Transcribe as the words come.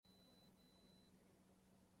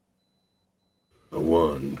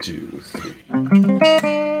One, two, three.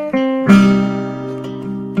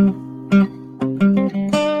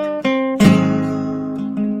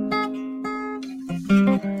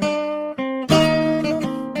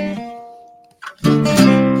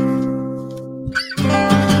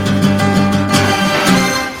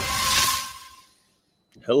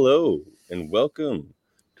 Hello, and welcome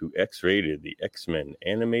to X-Rated, the X-Men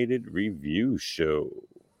animated review show.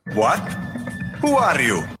 What? Who are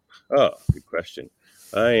you? Oh, good question.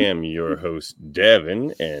 I am your host,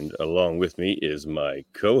 Davin, and along with me is my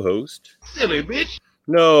co-host. Silly bitch.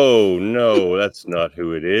 No, that's not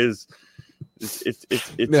who it is. It's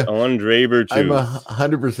No, Andre Bertuzzi. I'm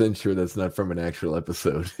 100% sure that's not from an actual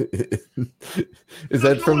episode. Is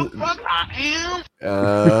that from? Fuck I am.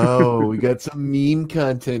 Oh, we got some meme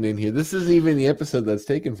content in here. This isn't even the episode that's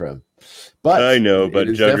taken from. But I know,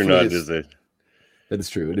 but Juggernaut is a... That is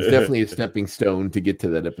true. It is definitely a stepping stone to get to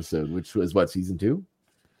that episode, which was what, season 2?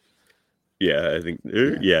 Yeah, I think.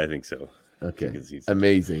 Yeah, I think so. Okay,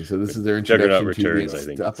 amazing. So this is their introduction returns, to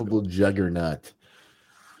the unstoppable Juggernaut.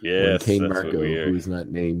 Yes, Kane Marco, who is not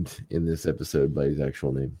named in this episode by his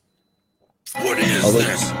actual name. What is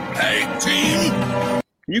this? Tag team?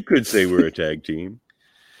 You could say we're a tag team.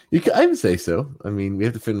 I would say so. I mean, we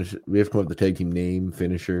have to finish. We have to come up with the tag team name,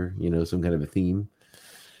 finisher. Some kind of a theme.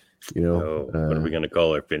 What are we going to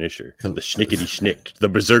call our finisher? The Schnickety Schnicked, the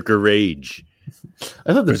Berserker Rage.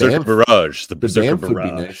 I thought the Berserker Barrage. The Berserker Barrage would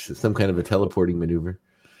be nice. Some kind of a teleporting maneuver.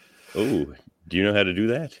 Oh, do you know how to do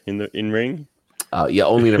that in ring? Yeah,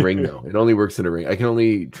 only in a ring though. It only works in a ring. I can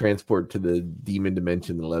only transport to the demon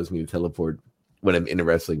dimension that allows me to teleport when I'm in a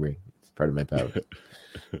wrestling ring. It's part of my power.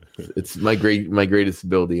 It's my greatest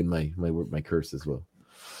ability and my curse as well.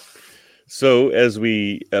 So as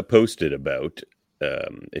we posted about,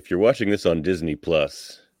 if you're watching this on Disney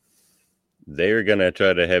Plus, they're gonna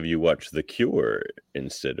try to have you watch The Cure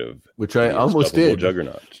instead of which I almost did.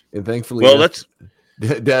 Juggernaut, and thankfully,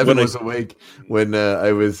 Davin was awake when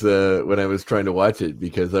I was trying to watch it,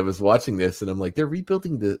 because I was watching this and I'm like, they're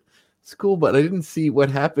rebuilding the school, but I didn't see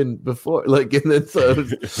what happened before. And then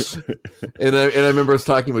and I remember us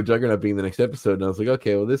talking about Juggernaut being the next episode, and I was like,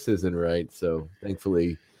 okay, well, this isn't right. So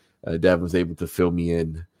thankfully, Davin was able to fill me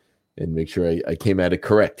in and make sure I came at it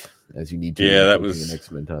correct, as you need to. Yeah, that was the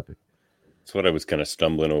X-Men topic. That's what I was kind of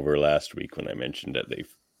stumbling over last week when I mentioned that they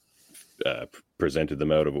presented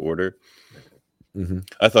them out of order. Mm-hmm.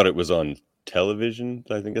 I thought it was on television.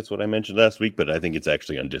 I think that's what I mentioned last week, but I think it's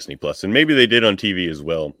actually on Disney Plus, and maybe they did on TV as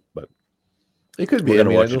well. But it could be. I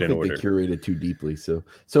don't think they curated too deeply. So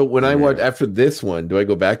when I watch after this one, do I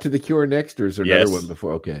go back to The Cure next, or is there another one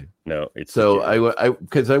before? Okay, no, it's so I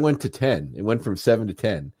because I went to 10. It went from 7 to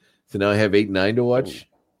 10. So now I have 8, 9 to watch.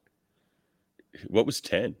 What was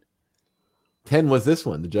 10? 10 was this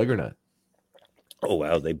one, the Juggernaut. Oh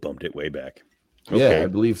wow, they bumped it way back. Okay. Yeah, I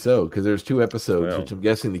believe so, because there's 2 episodes, which I'm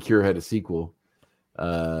guessing The Cure had a sequel.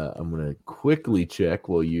 I'm gonna quickly check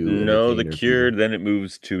while you. No, The Cure. Then it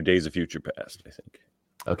moves to Days of Future Past, I think.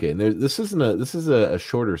 Okay, and this is a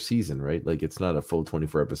shorter season, right? Like, it's not a full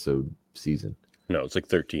 24 episode season. No, it's like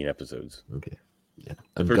 13 episodes. Okay, yeah.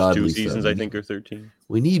 The first 2 seasons, I think, are 13.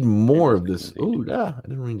 We need more of this. Oh, I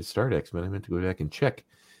didn't mean to start X-Men. I meant to go back and check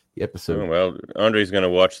the episode. Oh, well, Andre's going to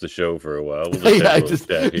watch the show for a while. We should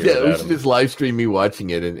just live stream me watching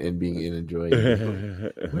it and enjoying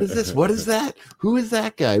it. What is this? What is that? Who is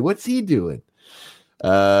that guy? What's he doing?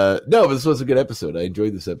 No, but this was a good episode. I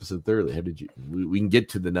enjoyed this episode thoroughly. How did you? We can get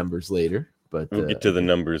to the numbers later, but we'll get to the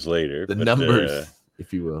numbers later. Numbers,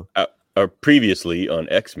 if you will. Are previously on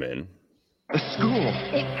X-Men. The school.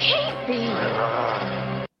 It can't be.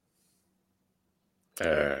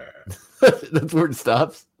 That's where it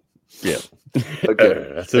stops. Yeah.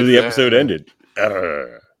 Okay. That's how the episode ended.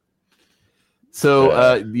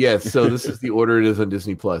 So this is the order it is on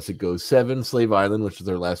Disney Plus. It goes 7, Slave Island, which was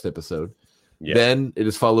our last episode. Yeah. Then it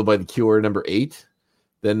is followed by The Cure, number 8.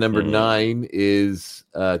 Then number 9 is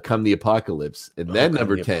Come the Apocalypse. And then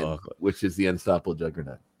number 10, which is The Unstoppable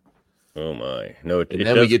Juggernaut. Oh my. No, it then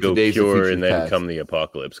does we get go to Days of Cure Future and then Past. Come the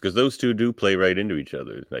Apocalypse, because those two do play right into each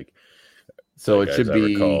other. So it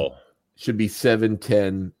should be 7,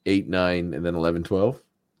 10, 8, 9, and then 11, 12,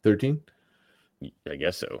 13? I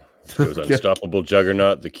guess so. It goes Unstoppable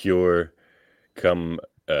Juggernaut, The Cure, Come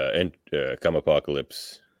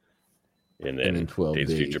Apocalypse, and then 12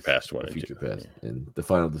 Days of Future Past 1 and 2. Past. Yeah. And the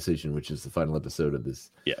final decision, which is the final episode of this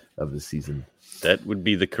season. That would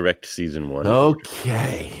be the correct season 1.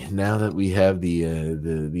 Okay, now that we have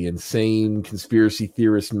the insane conspiracy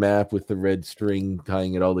theorist map with the red string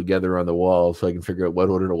tying it all together on the wall, so I can figure out what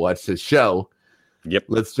order to watch this show. Yep.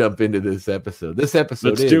 Let's jump into this episode. Let's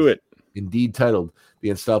do it. indeed titled The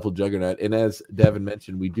Unstoppable Juggernaut. And as Davin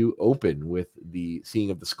mentioned, we do open with the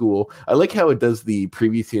seeing of the school. I like how it does the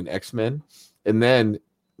previously in X-Men, and then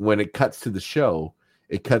when it cuts to the show,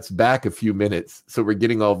 it cuts back a few minutes, so we're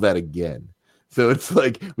getting all of that again. So it's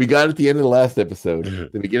like we got it at the end of the last episode,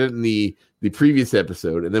 then we get it in the previous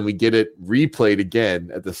episode, and then we get it replayed again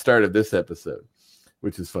at the start of this episode,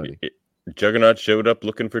 which is funny. Juggernaut showed up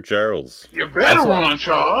looking for Charles. You better run,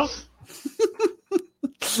 Charles.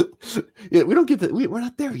 Yeah, we don't get that. We're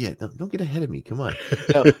not there yet. Don't get ahead of me. Come on.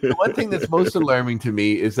 Now, the one thing that's most alarming to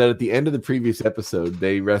me is that at the end of the previous episode,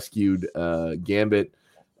 they rescued Gambit,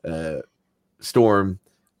 Storm,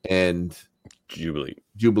 and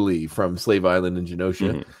Jubilee from Slave Island in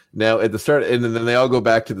Genosha. Mm-hmm. Now, at the start, and then they all go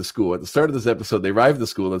back to the school. At the start of this episode, they arrive at the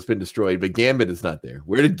school that's been destroyed, but Gambit is not there.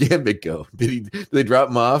 Where did Gambit go? Did they drop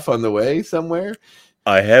him off on the way somewhere?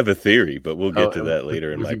 I have a theory, but we'll get to that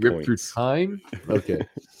later in my points. Through time? Okay.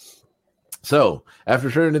 So, after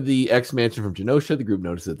returning to the X mansion from Genosha, the group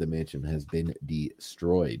notices that the mansion has been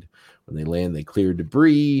destroyed. When they land, they clear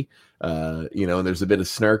debris. And there's a bit of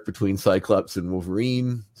snark between Cyclops and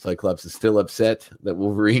Wolverine. Cyclops is still upset that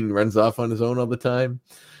Wolverine runs off on his own all the time.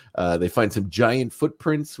 They find some giant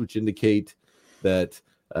footprints, which indicate that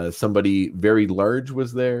somebody very large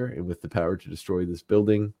was there and with the power to destroy this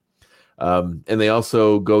building. And they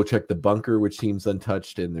also go check the bunker, which seems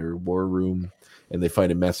untouched, in their war room. And they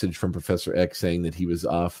find a message from Professor X saying that he was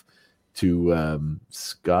off to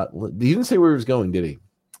Scotland. He didn't say where he was going, did he?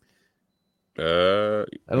 I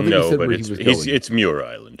don't think he said where he was going. It's Muir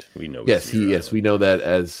Island. We know. Yes, we know that,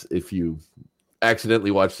 as if you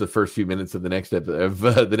accidentally watched the first few minutes of the next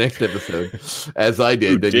episode, as I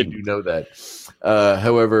did, then you do know that.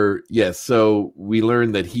 However, yes. So we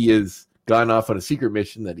learned that he has gone off on a secret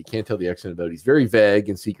mission that he can't tell the X-Men about. He's very vague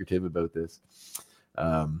and secretive about this.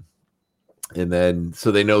 And then,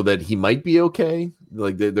 so they know that he might be okay.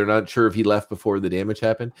 Like, they're not sure if he left before the damage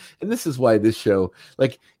happened. And this is why this show,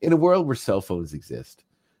 like, in a world where cell phones exist,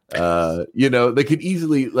 they could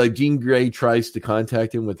easily, like, Jean Grey tries to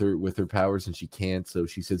contact him with her powers, and she can't. So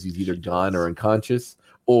she says he's either gone or unconscious,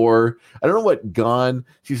 or I don't know what gone.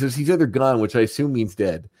 She says he's either gone, which I assume means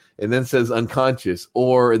dead, and then says unconscious,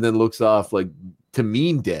 and then looks off like to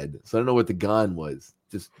mean dead. So I don't know what the gone was.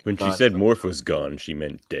 Just when she said Morph was gone, she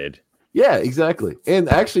meant dead. Yeah, exactly. And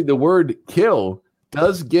actually, the word kill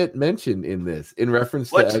does get mentioned in this in reference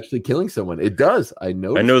to actually killing someone. It does. I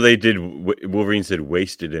know they did. Wolverine said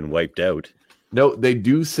wasted and wiped out. No, they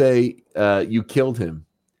do say you killed him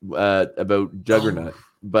about Juggernaut,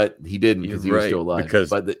 but he didn't because he was still alive.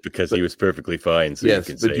 Because he was perfectly fine. So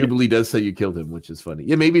yes, but Jubilee does say you killed him, which is funny.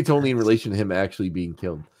 Yeah, maybe it's only in relation to him actually being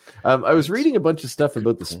killed. I was reading a bunch of stuff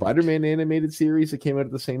about the Spider-Man animated series that came out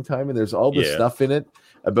at the same time, and there's all this stuff in it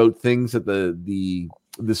about things that the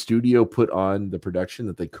studio put on the production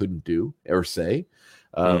that they couldn't do or say.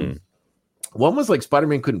 One was like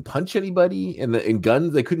Spider-Man couldn't punch anybody, and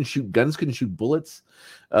guns couldn't shoot bullets.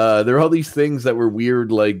 There are all these things that were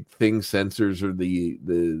weird, like things censors or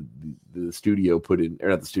the studio put in, or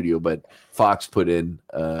not the studio, but Fox put in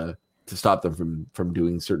to stop them from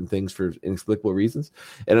doing certain things for inexplicable reasons.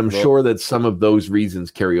 And I'm sure that some of those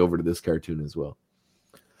reasons carry over to this cartoon as well.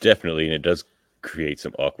 Definitely, and it does create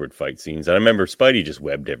some awkward fight scenes. I remember Spidey just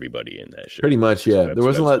webbed everybody in that show. Pretty much, yeah. There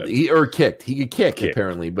wasn't a lot. He kicked. He could kick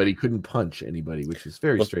apparently, but he couldn't punch anybody, which is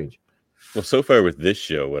very strange. Well, so far with this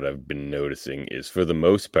show, what I've been noticing is, for the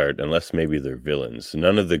most part, unless maybe they're villains,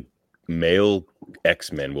 none of the male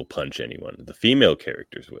X-Men will punch anyone. The female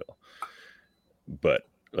characters will, but.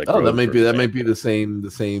 Like that might be the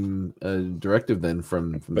same directive then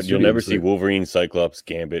from but you'll never see Wolverine, Cyclops,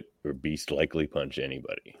 Gambit, or Beast likely punch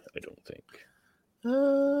anybody. I don't think.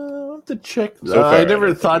 I'll have to check. I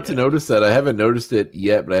never thought to notice that. I haven't noticed it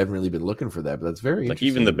yet, but I haven't really been looking for that. But that's very interesting.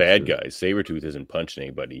 Even the bad guys, Sabretooth isn't punching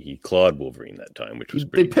anybody. He clawed Wolverine that time, which was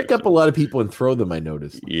pretty. They pick up a lot of people and throw them. I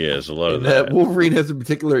noticed. Yeah, there's a lot of that. Wolverine has a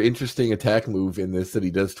particular interesting attack move in this that he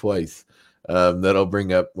does twice. That I'll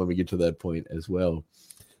bring up when we get to that point as well.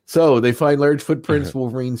 So they find large footprints.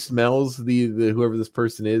 Wolverine smells the whoever this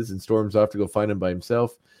person is and storms off to go find him by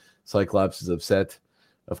himself. Cyclops is upset,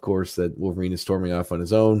 of course, that Wolverine is storming off on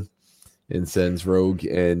his own, and sends Rogue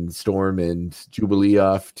and Storm and Jubilee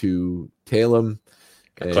off to tail him.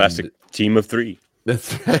 Classic team of three.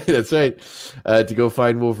 That's right. That's right. To go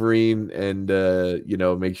find Wolverine and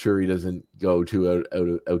make sure he doesn't go out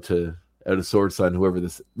of sorts on whoever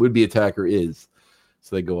this would-be attacker is.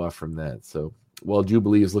 So they go off from that. So. While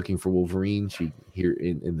Jubilee is looking for Wolverine, she here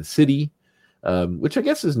in the city, which I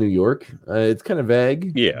guess is New York. It's kind of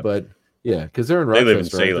vague, but because they're in Rochester. They live in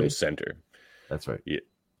Salem Center. That's right. Yeah,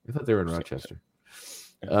 I thought they were in Rochester.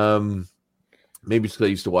 Maybe it's because I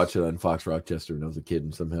used to watch it on Fox Rochester when I was a kid,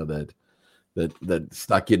 and somehow that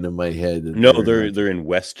stuck into my head. No, they're in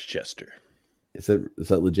Westchester. Is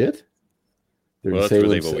that legit? They're Well, that's where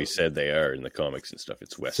they've always said they are in the comics and stuff.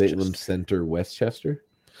 It's Westchester. Salem Center, Westchester.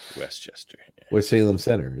 Westchester. Yeah. What's Salem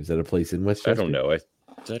Center? Is that a place in Westchester? I don't know. I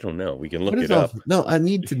don't know. We can look it up. No, I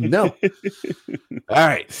need to know. All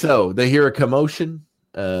right. So they hear a commotion.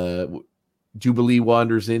 Jubilee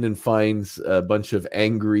wanders in and finds a bunch of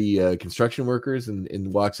angry construction workers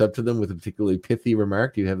and walks up to them with a particularly pithy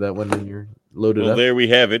remark. Do you have that one when you're loaded up? Well, there we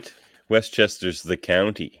have it. Westchester's the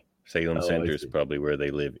county. Salem Center is probably where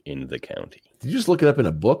they live in the county. Did you just look it up in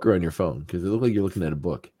a book or on your phone? Because it looked like you're looking at a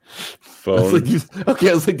book. Phone. I was like,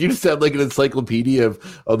 you just sound like an encyclopedia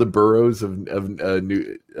of all the boroughs of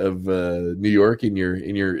New York in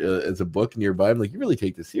your as a book in your Bible. Like, you really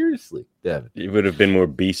take this seriously, David. It would have been more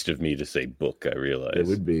beast of me to say book. I realize it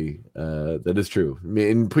would be. That is true. I mean,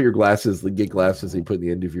 and put your glasses, get glasses, you put in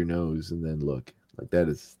the end of your nose, and then look. Like that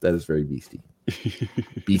is very beasty.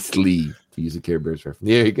 Beastly, to use a Care Bears reference.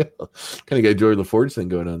 There you go. Kind of got a George LaForge thing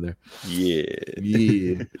going on there.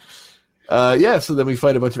 Yeah. So then we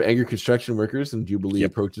find a bunch of angry construction workers, and Jubilee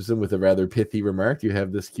approaches them with a rather pithy remark. Do you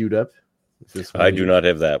have this queued up? I do not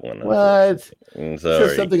have that one. What? I'm sorry.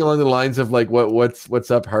 So something along the lines of like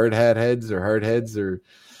what's up, hard heads or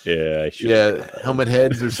I should. Helmet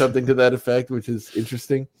heads or something to that effect, which is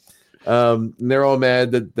interesting. And they're all mad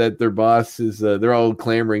that their boss is they're all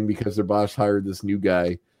clamoring because their boss hired this new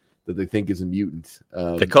guy that they think is a mutant.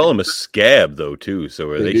 They call him a scab though too. So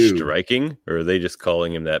are they striking, or are they just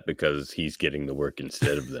calling him that because he's getting the work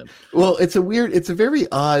instead of them? Well, it's a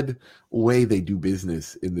very odd way they do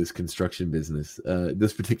business in this construction business,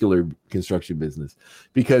 this particular construction business,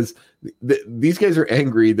 because these guys are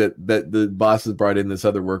angry that the boss has brought in this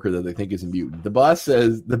other worker that they think is a mutant. The boss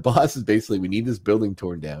is basically, we need this building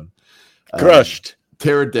torn down.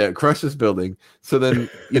 Tear it down, crush this building. So then,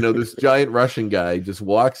 this giant Russian guy just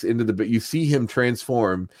walks into you see him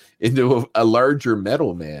transform into a larger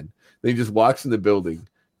metal man. Then he just walks in the building,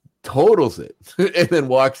 totals it, and then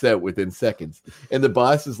walks out within seconds. And the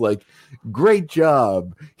boss is like, great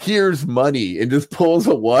job. Here's money. And just pulls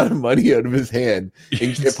a wad of money out of his hand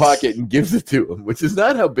in his pocket and gives it to him, which is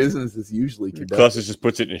not how business is usually conducted. Clausus just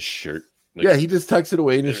puts it in his shirt. Yeah, he just tucks it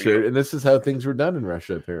away in his shirt, and this is how things were done in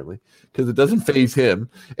Russia, apparently, because it doesn't faze him.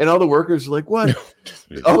 And all the workers are like, what?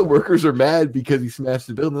 All the workers are mad because he smashed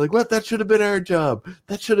the building. They're like, what? That should have been our job.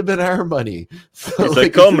 That should have been our money. So, it's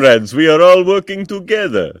like, comrades, we are all working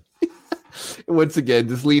together. And once again,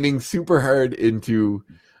 just leaning super hard into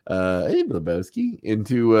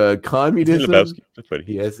into communism. Lebowski.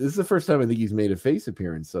 Yes, this is the first time I think he's made a face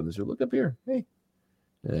appearance on the show. Look up here. Hey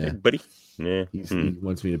buddy. Yeah. He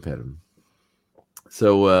wants me to pet him.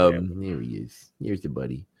 So there he is. Here's the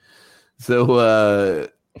buddy. So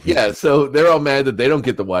so they're all mad that they don't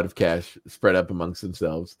get the wad of cash spread up amongst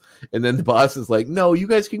themselves. And then the boss is like, no, you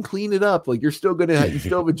guys can clean it up. Like, you still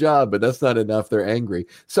have a job, but that's not enough. They're angry.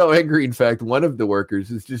 So angry, in fact, one of the workers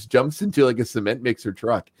just jumps into like a cement mixer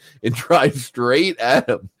truck and drives straight at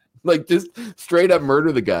him. Like, just straight up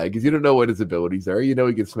murder the guy, because you don't know what his abilities are. You know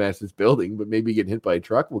he can smash this building, but maybe getting hit by a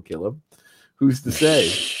truck will kill him. Who's to say?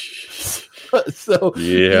 So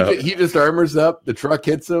he just armors up. The truck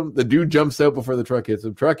hits him. The dude jumps out before the truck hits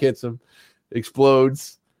him. Truck hits him,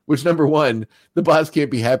 explodes. Which, number one, the boss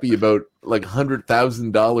can't be happy about like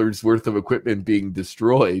 $100,000 worth of equipment being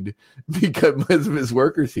destroyed because of his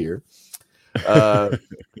workers here.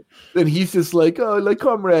 Then he's just like, oh, like,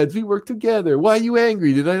 comrades, we work together. Why are you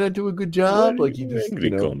angry? Did I not do a good job? Like, he just,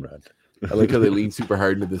 angry, comrade. I like how they lean super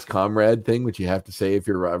hard into this comrade thing, which you have to say if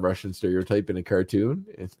you're a Russian stereotype in a cartoon.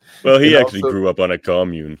 Well, he actually grew up on a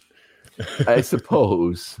commune. I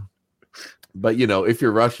suppose. But, if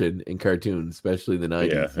you're Russian in cartoons, especially in the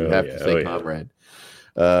 90s, you have to say comrade.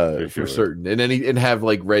 For certain. And then and have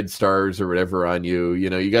like red stars or whatever on you.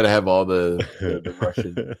 You got to have all the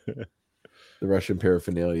Russian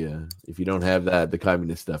paraphernalia. If you don't have that, the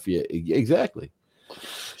communist stuff, exactly. And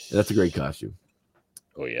that's a great costume.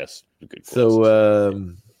 Oh yes, good. So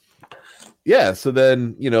so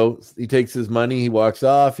then he takes his money, he walks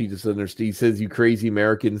off. He just he says, "You crazy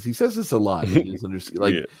Americans." He says this a lot. He doesn't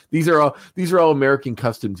understand. These are all American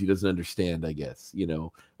customs he doesn't understand. I guess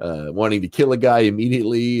wanting to kill a guy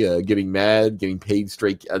immediately, getting mad, getting paid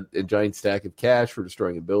straight a giant stack of cash for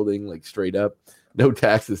destroying a building, like straight up, no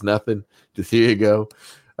taxes, nothing. Just here you go.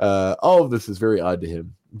 All of this is very odd to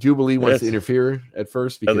him. Jubilee wants to interfere at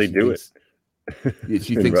first because they do it.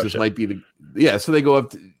 She thinks Russia. This might be so they go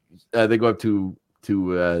up to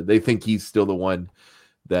they think he's still the one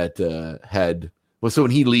that so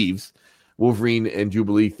when he leaves, Wolverine and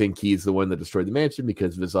Jubilee think he's the one that destroyed the mansion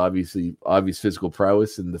because of his obvious physical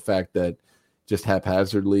prowess and the fact that just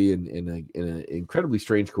haphazardly and in an incredibly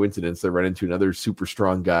strange coincidence, they run into another super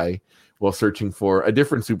strong guy while searching for a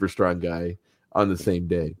different super strong guy on the same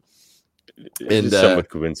day. It's somewhat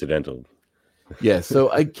coincidental. Yeah,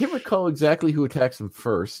 so I can't recall exactly who attacks him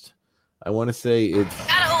first. I want to say it's... Got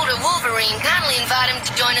a hold of Wolverine. Kindly invite him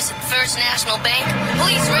to join us at First National Bank.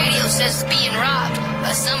 Police radio says it's being robbed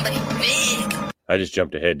by somebody big. I just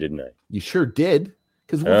jumped ahead, didn't I? You sure did.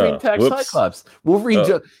 Because Wolverine attacks Cyclops. Wolverine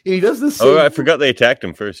he does the same... Oh, I forgot they attacked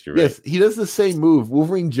him first. You're right. Yes, he does the same move.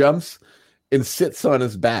 Wolverine jumps and sits on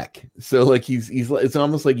his back. So like he's it's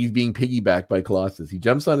almost like he's being piggybacked by Colossus. He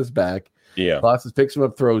jumps on his back. Yeah. Colossus picks him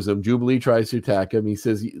up, throws him. Jubilee tries to attack him. He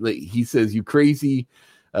says, "You crazy,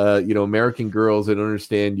 American girls. I don't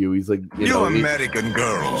understand you." He's like, "You American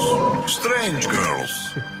girls, strange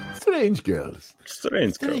girls, strange girls,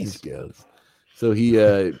 strange girls." So he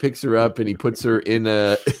picks her up and he puts her in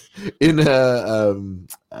a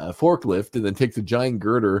forklift, and then takes a giant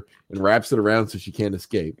girder and wraps it around so she can't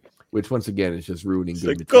escape. Which once again is just ruining.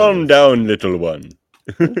 Like, calm down, little one.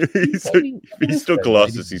 he's still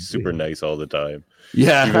Colossus. He's super nice all the time.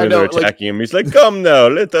 Yeah, even when they're attacking him, he's like, "Come now,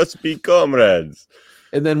 let us be comrades."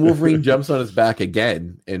 And then Wolverine jumps on his back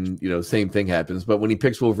again, and same thing happens. But when he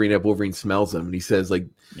picks Wolverine up, Wolverine smells him, and he says, like,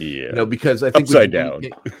 because I think upside down.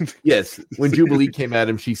 Yes, when Jubilee came at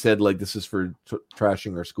him, she said, like, "This is for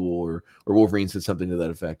trashing our school," or Wolverine said something to that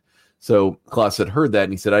effect. So Colossus had heard that,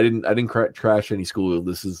 and he said, "I didn't trash any school.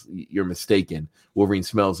 You're mistaken." Wolverine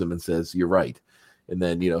smells him and says, "You're right." And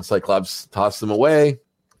then, Cyclops tosses him away,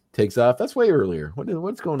 takes off. That's way earlier.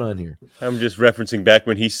 What's going on here? I'm just referencing back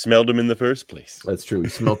when he smelled him in the first place. That's true. He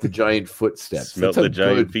smelled the giant footsteps. Smelled the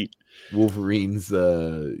giant feet. Wolverine's,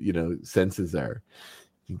 senses are.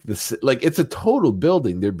 It's a total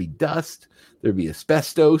building. There'd be dust. There'd be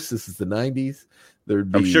asbestos. This is the 90s.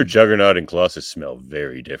 I'm sure Juggernaut and Colossus smell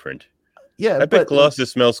very different. Yeah, I bet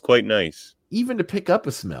Colossus smells quite nice. Even to pick up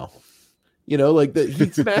a smell. He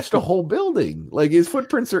smashed a whole building. Like, his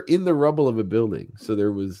footprints are in the rubble of a building. So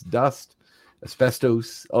there was dust,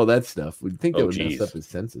 asbestos, all that stuff. We'd think that would mess up his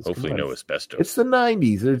senses. Hopefully no asbestos. It's the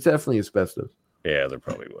 90s. There's definitely asbestos. Yeah, there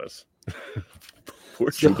probably was.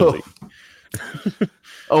 Poor Jubilee.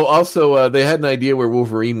 Also, they had an idea where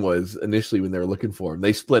Wolverine was initially when they were looking for him.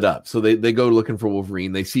 They split up. So they go looking for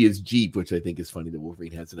Wolverine. They see his Jeep, which I think is funny that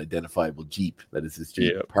Wolverine has an identifiable Jeep. That is his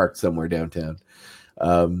Jeep parked somewhere downtown.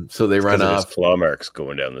 So they run off. Claw marks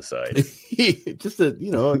going down the side. Just a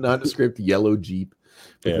nondescript yellow Jeep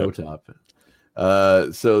with no top.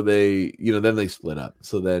 So they then they split up.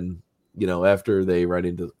 So then after they run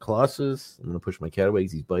into Colossus, I'm gonna push my cat away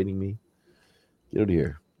because he's biting me. Get out of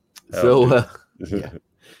here.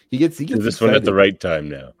 He gets this one at the right time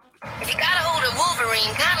now. If you got a hold of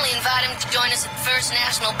Wolverine, kindly invite him to join us at First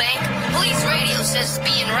National Bank. Police radio says it's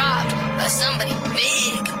being robbed by somebody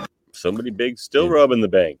big. Somebody big still robbing the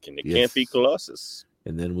bank, and it can't be Colossus.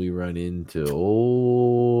 And then we run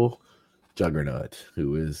into Juggernaut,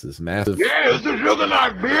 who is this massive... Yeah, it's the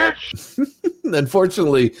Juggernaut, bitch!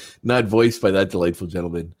 Unfortunately, not voiced by that delightful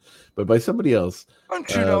gentleman, but by somebody else. Don't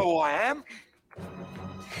you know who I am?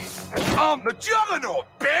 I'm the Juggernaut,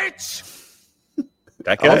 bitch!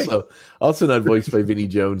 That guy? Also not voiced by Vinnie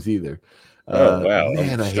Jones either. Oh, wow.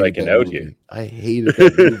 Man, I'm striking out here. I hated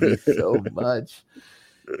that movie so much.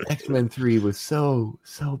 X-Men 3 was so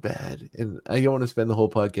bad, and I don't want to spend the whole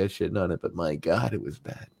podcast shitting on it, but my God, it was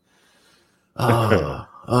bad.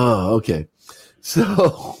 Okay.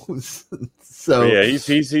 So yeah, he's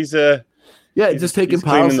just taking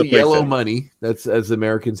piles of yellow money. That's as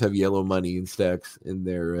Americans have yellow money in stacks in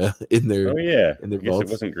their Oh yeah, in their I guess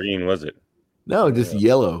vaults. it wasn't green, was it? No, just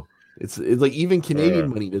yellow. It's like even Canadian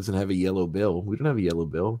money doesn't have a yellow bill. We don't have a yellow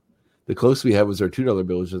bill. The closest we have was our $2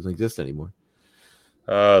 bill, which doesn't exist anymore.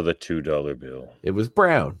 The $2 bill. It was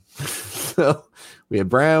brown. So we have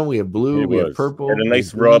brown, we have blue, we have purple. Had a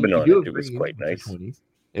nice robin on it. It was quite nice.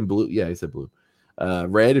 And blue, yeah, I said blue.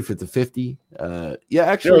 Red if it's a 50.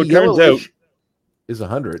 Actually, yellowish is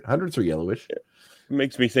 100. 100s are yellowish. It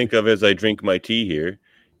makes me think of, as I drink my tea here,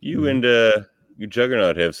 you and you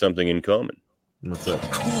Juggernaut have something in common. What's up?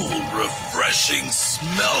 Cool, refreshing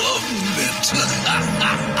smell of mint.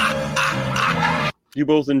 You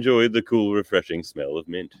both enjoyed the cool, refreshing smell of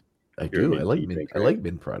mint. I do. I like mint. I like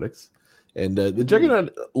mint products. And the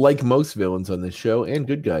Juggernaut, like most villains on this show and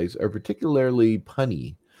good guys, are particularly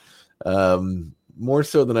punny. More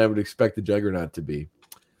so than I would expect the Juggernaut to be.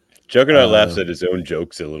 Juggernaut laughs at his own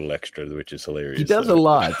jokes a little extra, which is hilarious. He does a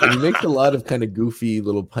lot. And he makes a lot of kind of goofy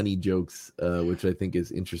little punny jokes, which I think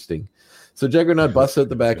is interesting. So Juggernaut busts out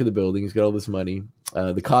the back of the building. He's got all this money.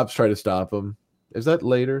 The cops try to stop him. Is that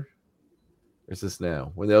later? Or is this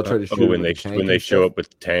now? When they all try to shoot him when they show up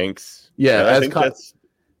with tanks. Yeah, I think that's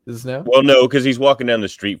this now. Well, no, because he's walking down the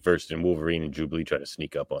street first, and Wolverine and Jubilee try to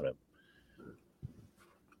sneak up on him.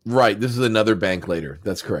 Right. This is another bank later.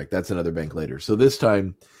 That's correct. That's another bank later. So this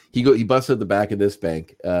time he busts out the back of this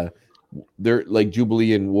bank. They're like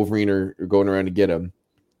Jubilee and Wolverine are going around to get him.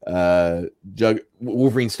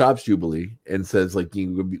 Wolverine stops Jubilee and says, like,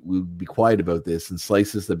 we'll be quiet about this, and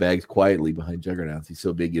slices the bags quietly behind Juggernaut. He's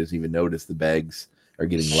so big he doesn't even notice the bags are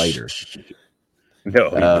getting lighter.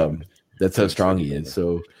 No, that's how strong he is.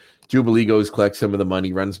 So Jubilee goes, collects some of the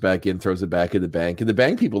money, runs back in, throws it back in the bank, and the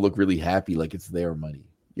bank people look really happy, like it's their money.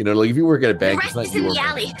 You know, like if you work at a bank, it's not your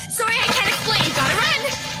money. Sorry, I can't explain. Gotta run.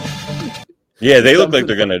 Yeah, they look like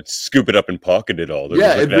they're gonna scoop it up and pocket it all.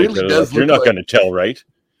 They're it really does. You're not gonna tell, right?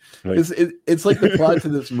 Like, it's like the plot to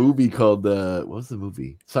this movie called what was the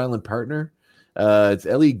movie? Silent Partner. It's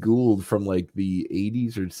Ellie Gould from like the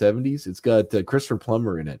 80s or 70s. It's got Christopher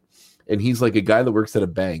Plummer in it, and he's like a guy that works at a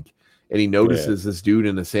bank. And he notices this dude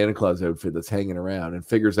in a Santa Claus outfit that's hanging around and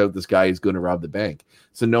figures out this guy is going to rob the bank.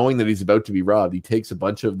 So knowing that he's about to be robbed, he takes a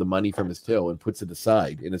bunch of the money from his till and puts it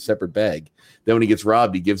aside in a separate bag. Then when he gets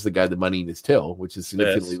robbed, he gives the guy the money in his till, which is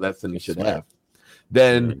significantly less than he should have.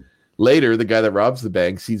 Then later, the guy that robs the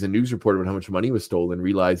bank sees a news report about how much money was stolen,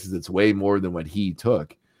 realizes it's way more than what he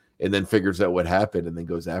took, and then figures out what happened and then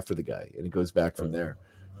goes after the guy. And it goes back from there.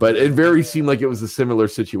 But it very seemed like it was a similar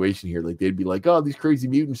situation here. Like they'd be like, "Oh, these crazy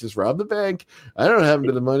mutants just robbed the bank. I don't know what happened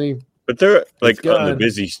to the money." But they're like on the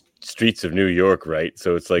busy streets of New York, right?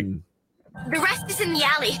 So it's like the rest is in the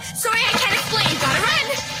alley. Sorry, I can't explain. Gotta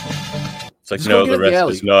run. It's like no, the rest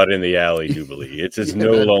is not in the alley, Jubilee. It's just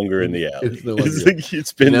no longer in the alley.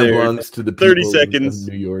 It's been there. Belongs to the 30 seconds.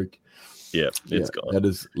 New York. Yeah, it's gone. That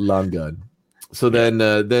is long gone. So then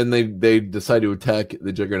they decide to attack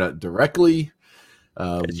the Juggernaut directly.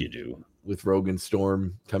 As you do. With Rogue and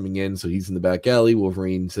Storm coming in. So he's in the back alley.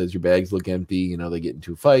 Wolverine says, "Your bags look empty." You know, they get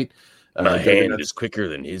into a fight. My hand is quicker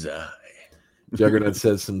than his eye. Juggernaut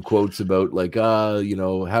says some quotes about like,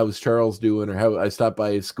 how's Charles doing? Or how I stopped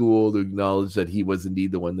by his school to acknowledge that he was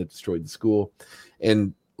indeed the one that destroyed the school.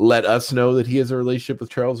 And let us know that he has a relationship with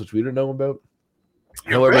Charles, which we don't know about.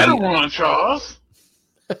 However, I don't want Charles.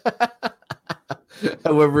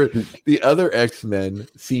 However, the other X-Men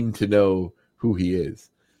seem to know who he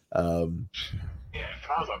is. Charles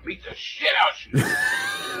will beat the shit out you.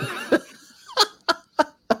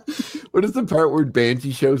 What is the part where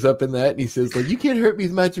Banshee shows up in that and he says, like, "You can't hurt me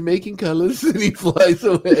with my Jamaican colors," and he flies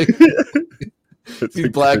away. He's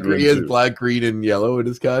black, he has black, green, and yellow in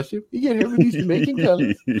his costume. "You can't hurt me with these Jamaican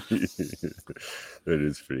colors." That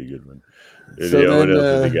is a pretty good one. So what else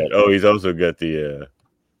has he got? Oh, he's also got the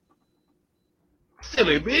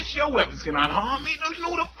silly bitch, your weapons cannot harm me. Don't you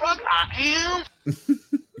know who the fuck I am?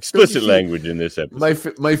 explicit language in this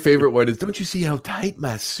episode. My favorite one is, "Don't you see how tight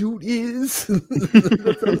my suit is?"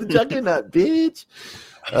 The Juggernaut, bitch.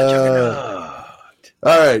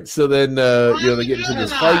 All right, so then they get into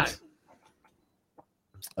this fight.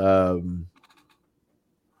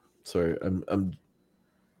 Sorry, I'm.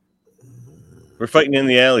 We're fighting in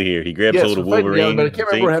the alley here. He grabs hold of Wolverine. But I can't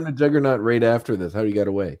remember what happened to Juggernaut right after this. How he got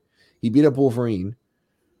away? He beat up Wolverine.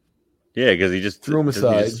 Yeah, because he just threw him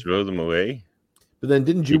aside. Just throw them away. But then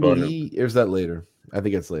didn't Jubilee? Or is that later? I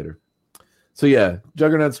think it's later. So yeah,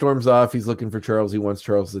 Juggernaut storms off. He's looking for Charles. He wants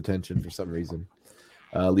Charles' attention for some reason,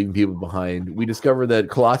 leaving people behind. We discover that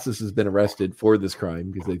Colossus has been arrested for this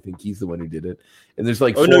crime because they think he's the one who did it. And there's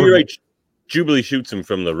like, no, you're right. Jubilee shoots him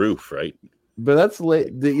from the roof, right? But that's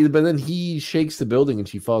late. But then he shakes the building and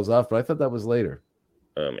she falls off. But I thought that was later.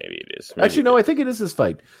 Maybe it is. Actually, no, I think it is this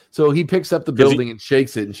fight. So he picks up the building and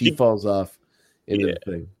shakes it, and she falls off into the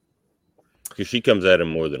thing. Because she comes at him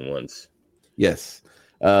more than once. Yes.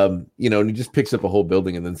 And he just picks up a whole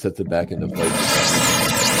building and then sets it back into place.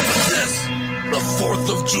 Yes, the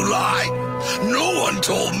 4th of July. No one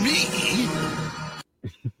told me.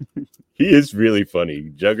 He is really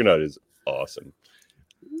funny. Juggernaut is awesome.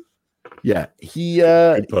 Yeah,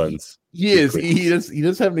 good puns. He is. He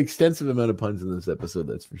does have an extensive amount of puns in this episode.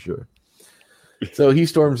 That's for sure. So he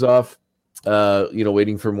storms off,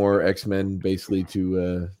 waiting for more X-Men, basically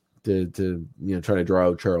to try to draw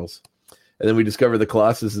out Charles. And then we discover the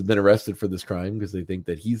Colossus has been arrested for this crime because they think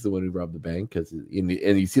that he's the one who robbed the bank. And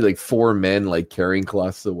you see like 4 men like carrying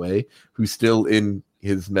Colossus away, who's still in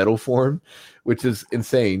his metal form, which is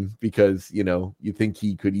insane because, you know, you think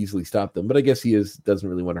he could easily stop them. But I guess he doesn't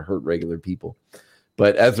really want to hurt regular people.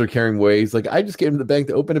 But as they're carrying away, he's like, I just came to the bank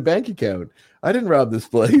to open a bank account. I didn't rob this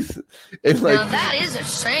place. And like, Now that is a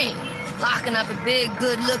shame. Locking up a big,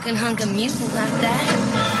 good-looking hunk of mutant like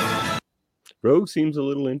that. Rogue seems a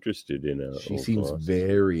little interested in she seems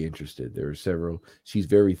very interested. There are several. She's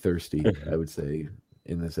very thirsty, I would say,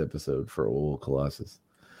 in this episode for old Colossus.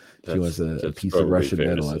 She wants a piece of Russian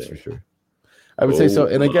metal, that's for sure. I would say so.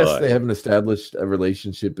 And I guess they haven't established a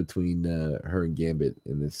relationship between her and Gambit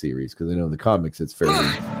in this series, because I know in the comics it's fairly...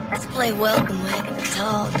 Let's play welcome wagon.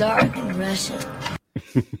 Tall, dark, and Russian.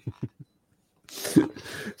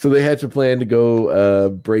 So they hatch a plan to go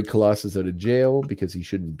break Colossus out of jail because he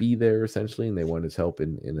shouldn't be there, essentially, and they want his help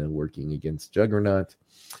in working against Juggernaut.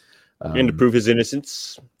 And to prove his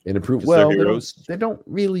innocence. And to prove, well, they don't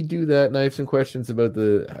really do that. And I have some questions about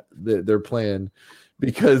their plan,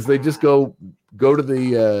 because they just go to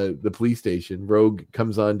the police station. Rogue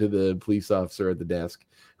comes on to the police officer at the desk,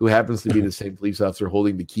 who happens to be the same police officer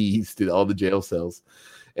holding the keys to all the jail cells.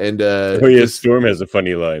 And Storm has a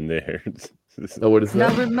funny line there. Oh, what is that?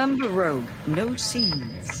 Now remember, Rogue, no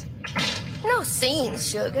scenes. No scenes,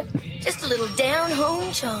 sugar. Just a little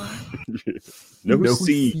down-home charm. No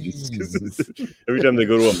scenes. Every time they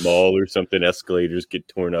go to a mall or something, escalators get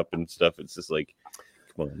torn up and stuff. It's just like,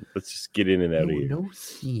 come on, let's just get in and out of here. No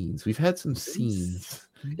scenes. We've had some scenes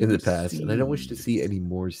in the past, and I don't wish to see any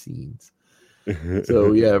more scenes.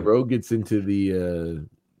 So yeah, Rogue gets into the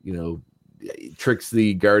tricks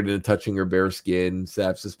the guard into touching her bare skin,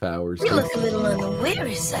 saps his powers. You look a little on the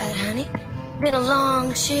weary side, honey. Been a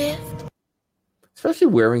long shift. Especially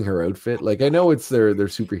wearing her outfit. Like, I know it's their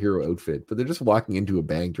superhero outfit, but they're just walking into a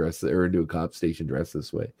bank dress or into a cop station dress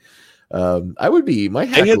this way. I would be my.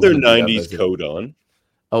 They had their '90s coat on.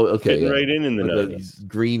 Oh, okay. Right in the '90s.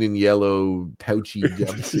 Green and yellow pouchy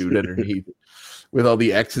jumpsuit underneath, with all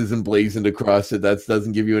the X's emblazoned across it. That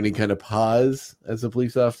doesn't give you any kind of pause as a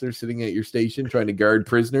police officer sitting at your station trying to guard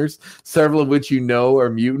prisoners, several of which you know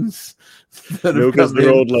are mutants. No, because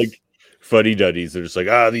they're old like fuddy-duddies. They're just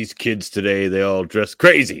like, these kids today, they all dress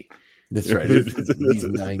crazy. That's right. These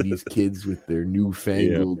 90s kids with their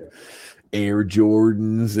newfangled Air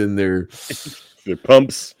Jordans and their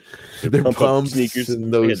pumps. Their pumps sneakers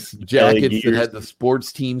and those jackets that had the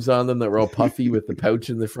sports teams on them that were all puffy with the pouch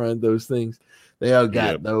in the front. Those things. They all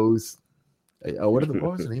got those. Oh, what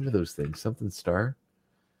was the name of those things? Something Star?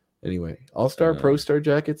 Anyway, All-Star, Pro Star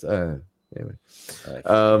jackets? Anyway.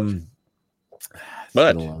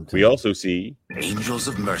 But we also see angels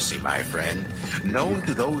of mercy, my friend, known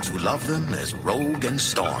to those who love them as Rogue and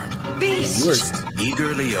Storm. Beasts!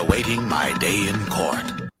 Eagerly awaiting my day in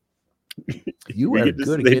court. You are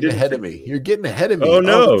good at getting ahead of me. You're getting ahead of me. Oh,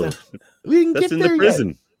 no. We didn't get in there the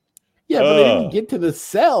prison. Yet. Yeah, but they didn't get to the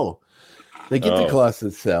cell. They get to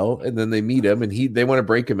Colossus' cell, and then they meet him, and they want to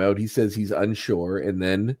break him out. He says he's unsure, and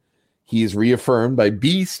then he is reaffirmed by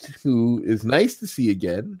Beast, who is nice to see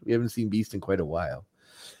again. We haven't seen Beast in quite a while.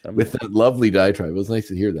 With that lovely diatribe. It was nice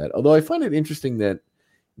to hear that. Although I find it interesting that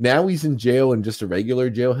now he's in jail in just a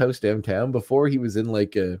regular jailhouse downtown. Before he was in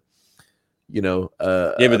like a, but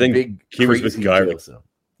then he was with Gyrick.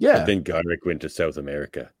 Yeah. But then Gyrick went to South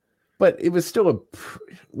America. But it was still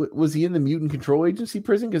was he in the Mutant Control Agency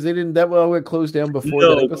prison? Because they didn't, that well got closed down before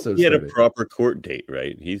that episode he had started. A proper court date,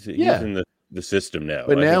 right? He's in the system now.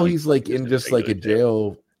 But now he's like in just like a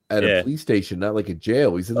jail at a police station, not like a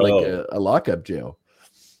jail. He's in like a lockup jail.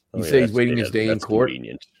 He says he's waiting his day in court.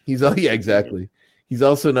 Convenient. Exactly. He's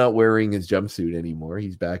also not wearing his jumpsuit anymore.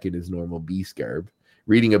 He's back in his normal Beast garb,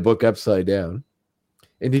 reading a book upside down.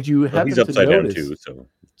 And did you happen he's to upside notice, down too, so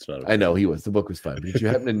it's not. I know he was. The book was fine. Did you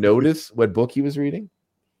happen to notice what book he was reading?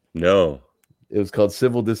 No. It was called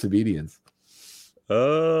Civil Disobedience.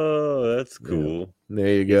 Oh, that's cool. Yeah.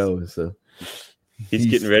 There you go. So he's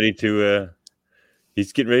getting ready to.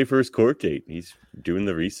 He's getting ready for his court date. He's doing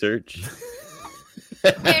the research.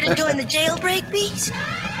 Here to join the jailbreak, Beast?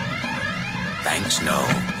 Thanks, no.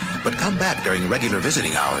 But come back during regular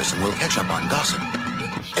visiting hours and we'll catch up on gossip.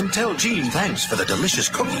 And tell Gene thanks for the delicious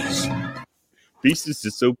cookies. Beast is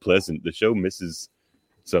just so pleasant. The show misses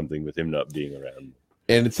something with him not being around.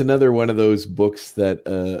 And it's another one of those books that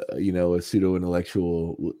a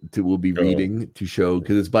pseudo-intellectual will be reading to show,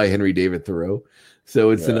 because it's by Henry David Thoreau. So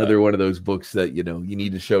it's another one of those books that you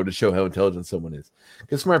need to show how intelligent someone is.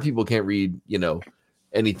 Because smart people can't read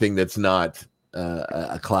anything that's not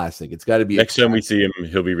a classic. It's got to be next time we see him,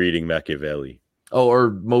 he'll be reading Machiavelli. Oh, or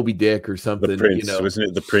Moby Dick or something. The Prince, you know. wasn't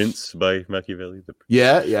it? The Prince by Machiavelli.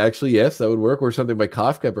 Yeah, actually, yes, that would work. Or something by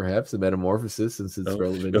Kafka, perhaps, the Metamorphosis, since it's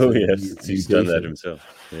relevant. Oh, yes, he's done that himself.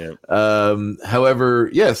 Yeah.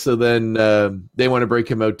 However, so then they want to break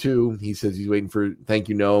him out too. He says he's waiting for. Thank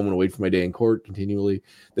you, no. I'm going to wait for my day in court. Continually,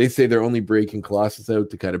 they say they're only breaking Colossus out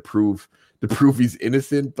to kind of prove he's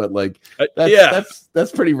innocent, but like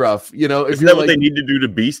that's pretty rough. You know, if Isn't that what they need to do to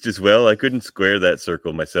Beast as well? I couldn't square that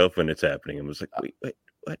circle myself when it's happening. I was like, wait,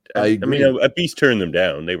 what? I mean, a Beast turned them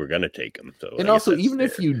down. They were going to take him. So, and also, even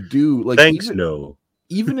if you do, like,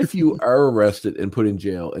 even if you are arrested and put in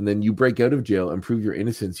jail, and then you break out of jail and prove your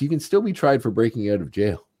innocence, you can still be tried for breaking out of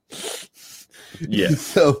jail. Yeah.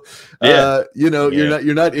 So,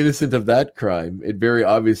 you're not innocent of that crime. It very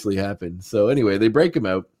obviously happened. So anyway, they break him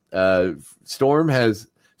out.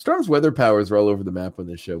 Storm's weather powers are all over the map on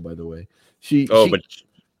this show, by the way. She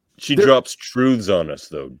drops truths on us,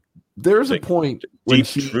 though. There's a point when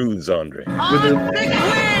she truths, Andre. Big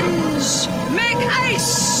winds make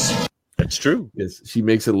ice. That's true. Yes, she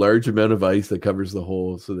makes a large amount of ice that covers the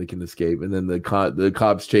hole so they can escape, and then the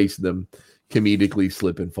cops chase them, comedically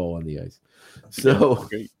slip and fall on the ice. So,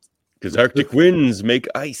 because Arctic winds make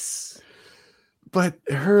ice. But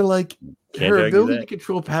her ability to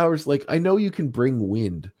control powers, like, I know you can bring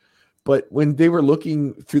wind, but when they were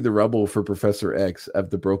looking through the rubble for Professor X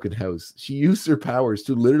at the broken house, she used her powers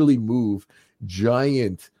to literally move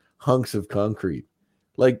giant hunks of concrete,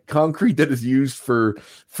 like concrete that is used for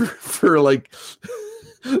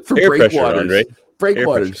breakwaters.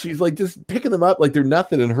 Breakwaters. She's like just picking them up like they're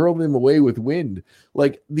nothing and hurling them away with wind.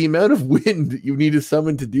 Like the amount of wind you need to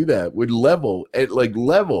summon to do that would level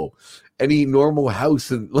any normal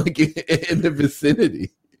house in the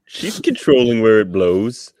vicinity. She's controlling where it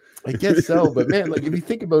blows. I guess so, but man, like if you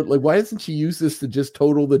think about why doesn't she use this to just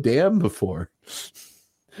total the dam before?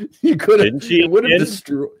 You could have. It would have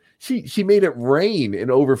destroyed. She made it rain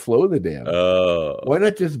and overflow the dam. Oh, why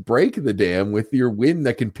not just break the dam with your wind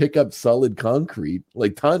that can pick up solid concrete,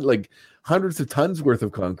 like hundreds of tons worth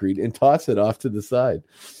of concrete, and toss it off to the side?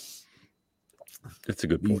 That's a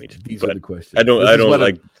good point. These are the questions. I don't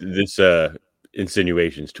like this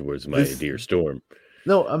insinuations towards my dear Storm.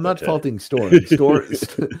 No, I'm not faulting Storm.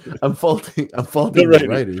 I'm faulting the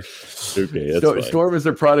writers. Okay, that's fine. Storm is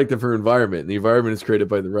a product of her environment, and the environment is created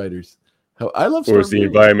by the writers. I love Storm. Or is the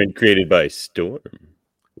environment created by Storm?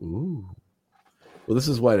 Ooh. Well, this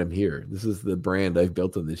is why I'm here. This is the brand I've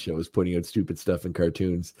built on this show, is putting out stupid stuff in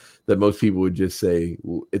cartoons that most people would just say,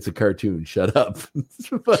 well, it's a cartoon, shut up.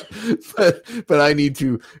 but I need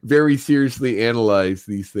to very seriously analyze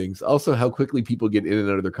these things. Also, how quickly people get in and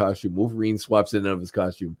out of their costume. Wolverine swaps in and out of his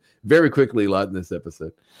costume very quickly a lot in this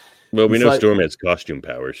episode. Well, we know Storm has costume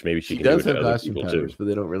powers. Maybe she can does do it have to other costume people powers, too. but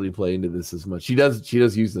they don't really play into this as much. She does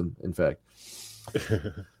use them, in fact. So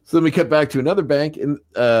then we cut back to another bank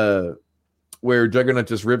where Juggernaut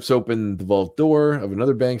just rips open the vault door of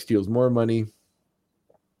another bank, steals more money,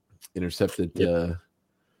 intercepted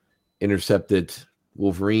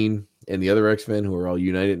Wolverine and the other X-Men, who are all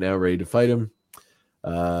united now, ready to fight him.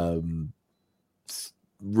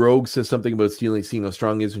 Rogue says something about seeing how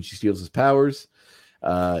strong he is when she steals his powers.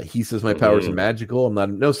 He says, my powers are magical.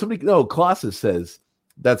 Colossus says,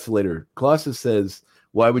 that's later. Colossus says,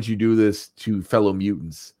 why would you do this to fellow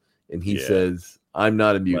mutants? And he says, I'm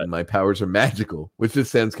not a mutant. My powers are magical, which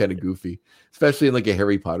just sounds kind of goofy, especially in like a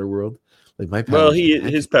Harry Potter world. Like my powers. Well,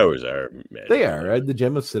 his powers are magical. They are. The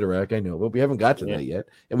Gem of Sidorak, I know, but we haven't got to that yet,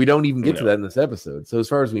 and we don't even get to that in this episode. So as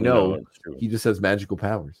far as we know, he just has magical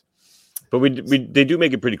powers. But they do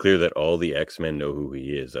make it pretty clear that all the X-Men know who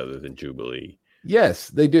he is, other than Jubilee. Yes,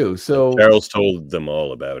 they do. So Charles told them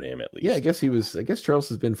all about him, at least. Yeah, I guess Charles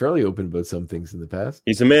has been fairly open about some things in the past.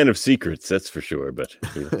 He's a man of secrets, that's for sure. But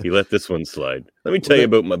he let this one slide. Let me tell you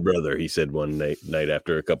about my brother. He said one night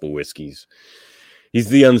after a couple whiskeys. He's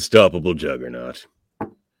the unstoppable Juggernaut.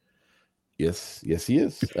 Yes, he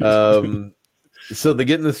is. So they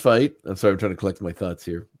get in this fight. I'm sorry, I'm trying to collect my thoughts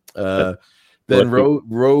here. Then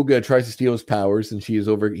Rogue tries to steal his powers, and she is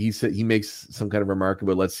over. He makes some kind of remark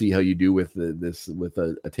about, "Let's see how you do with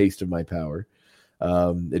a taste of my power."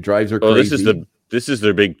 It drives her crazy. This is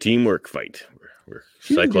their big teamwork fight. Where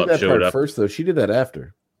she didn't do that part first, though. She did that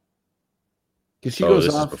after, because she goes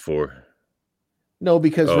off before. No,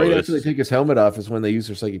 because after they take his helmet off is when they use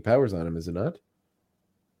their psychic powers on him. Is it not?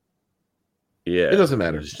 Yeah, it doesn't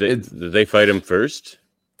matter. Did they fight him first?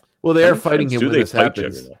 Well, they are fighting him when this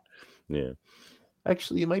happens. Juggernaut? Yeah.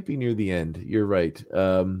 Actually, it might be near the end. You're right.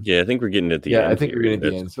 I think we're getting at the end. Yeah, I think we're getting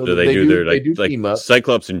at the end. So they do team up.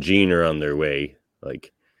 Cyclops and Jean are on their way,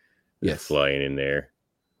 yes, flying in there.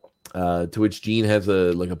 To which Jean has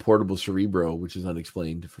a portable Cerebro, which is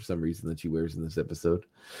unexplained for some reason that she wears in this episode.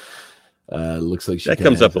 Looks like that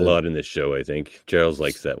comes up a lot in this show. I think Charles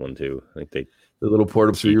likes that one too. I think the little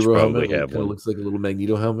portable Cerebro helmet kind of looks like a little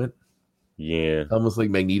Magneto helmet. Yeah, almost like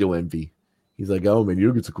Magneto envy. He's like, oh,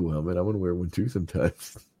 Magneto gets a cool helmet. I want to wear one too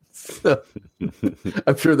sometimes. So,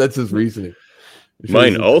 I'm sure that's his reasoning.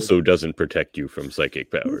 Mine also doesn't protect you from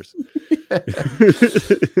psychic powers.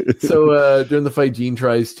 So during the fight, Jean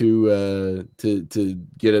tries to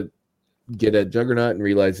get at Juggernaut and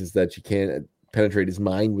realizes that she can't penetrate his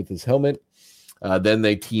mind with his helmet. Then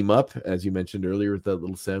they team up, as you mentioned earlier, with that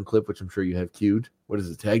little sound clip, which I'm sure you have queued. What is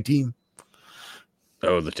it, tag team?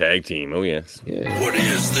 Oh, the tag team. Oh, yes. Yeah. What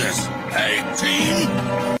is this? Tag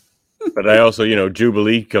team? But I also,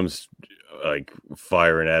 Jubilee comes like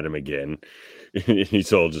firing at him again.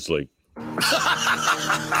 He's all just like,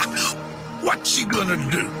 What's she gonna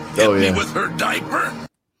do? Oh, Hit yeah. me with her diaper?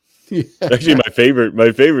 Yeah. actually my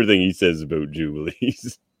favorite thing he says about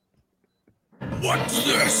Jubilees. What's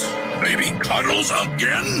this? Baby cuddles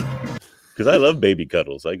again? Because I love baby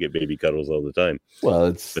cuddles. I get baby cuddles all the time.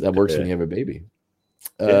 Well, that works when you have a baby.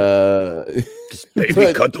 Just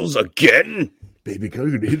baby cuddles again? Baby, you're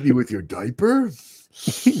gonna hit me with your diaper?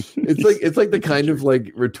 it's like the kind of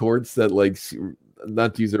like retorts that like,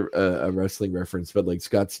 not to use a wrestling reference, but like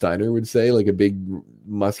Scott Steiner would say, like a big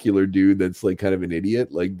muscular dude that's like kind of an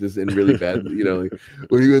idiot, like just in really bad, like,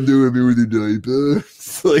 what are you gonna do with me with your diaper?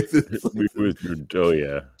 It's like Oh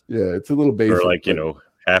yeah, yeah, it's a little basic. Or like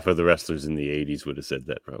half of the wrestlers in the '80s would have said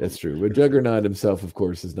that. Probably that's true. But Juggernaut himself, of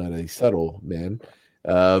course, is not a subtle man.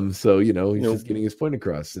 So he's just getting his point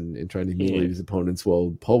across and trying to humiliate his opponents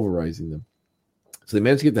while pulverizing them. So they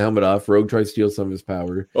manage to get the helmet off. Rogue tries to steal some of his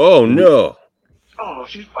power. Oh no! Oh,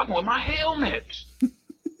 she's fucking with my helmet.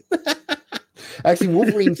 Actually,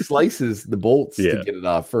 Wolverine slices the bolts to get it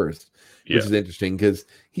off first, which is interesting because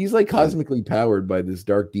he's like cosmically powered by this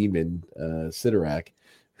dark demon, Sidorak,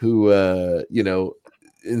 who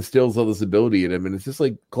instills all this ability in him, and it's just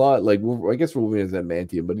like claw. Like I guess Wolverine has that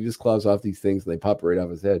mantium, but he just claws off these things and they pop right off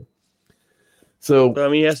his head. So I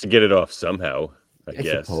mean, he has to get it off somehow. I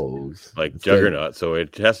guess, suppose. Like it's Juggernaut, so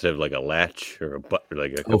it has to have like a latch or a butt, or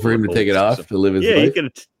like a. For him to take it off to live his life.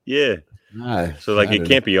 So like it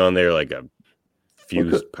can't be on there like a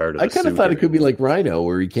fused part of the I kind of suit thought it could be like Rhino,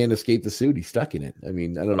 where he can't escape the suit. He's stuck in it. I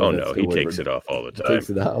mean, I don't know. Oh no, he takes it off all the time.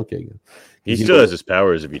 Takes it out. Okay. He still has his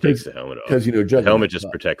powers if he takes the helmet off. Because the helmet just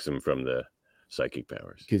protects him from the psychic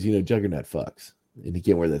powers. Because Juggernaut fucks, and he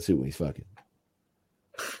can't wear that suit when he's fucking.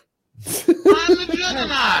 I'm the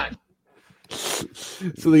Juggernaut.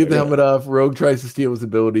 So they get the helmet off. Rogue tries to steal his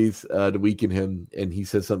abilities to weaken him, and he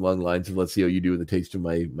says something along the lines of, "Let's see how you do with the taste of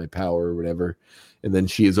my power," or whatever. And then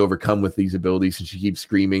she is overcome with these abilities, and she keeps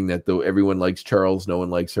screaming that though everyone likes Charles, no one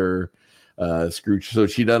likes her. Scrooge. So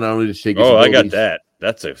she not only just take. Oh, I got that.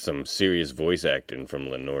 That's some serious voice acting from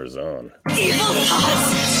Lenore Zahn. Evil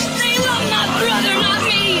thoughts! They love my brother, not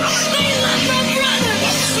me! They love my brother!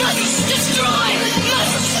 Must destroy!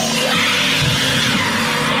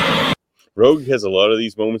 Rogue has a lot of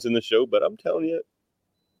these moments in the show, but I'm telling you,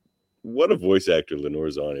 what a voice actor Lenore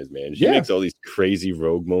Zahn is, man. She makes all these crazy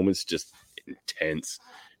Rogue moments just intense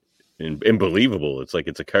and believable. It's like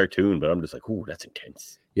it's a cartoon, but I'm just like, ooh, that's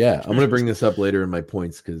intense. Yeah, I'm going to bring this up later in my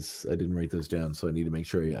points because I didn't write those down, so I need to make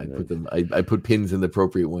sure I put them. I put pins in the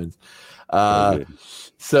appropriate ones.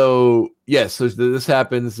 So this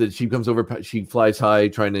happens. That she comes over, she flies high,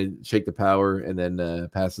 trying to shake the power, and then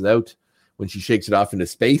passes out. When she shakes it off into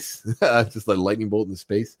space, just like a lightning bolt into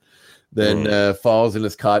space, then falls and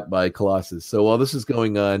is caught by Colossus. So while this is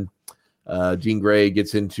going on, Jean Grey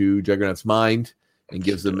gets into Juggernaut's mind and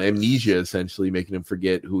gives him amnesia, essentially making him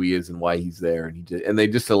forget who he is and why he's there. And they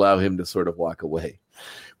just allow him to sort of walk away,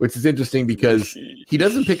 which is interesting because he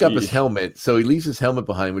doesn't pick up his helmet. So he leaves his helmet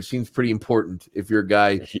behind, which seems pretty important if you're a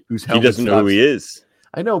guy whose helmet he doesn't know who he is.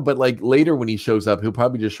 I know, but like later when he shows up, he'll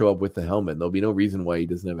probably just show up with the helmet. There'll be no reason why he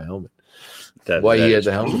doesn't have a helmet. Why he had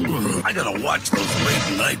the helmet. I gotta watch those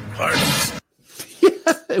late night parties.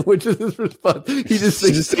 Which is his response. He just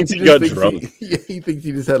thinks he got drunk. He thinks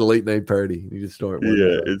he just had a late night party. He just started.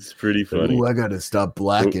 It's pretty funny. I gotta stop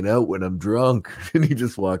blacking out when I'm drunk, and he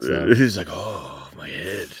just walks out. He's like, "Oh, my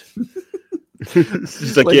head."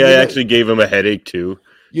 He's like, I actually gave him a headache too.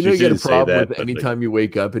 You know, you get a problem with anytime you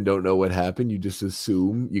wake up and don't know what happened. You just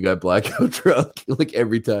assume you got blackout drunk, like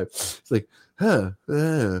every time. It's like,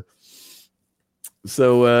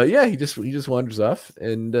 So he just wanders off,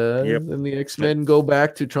 and then the X-Men go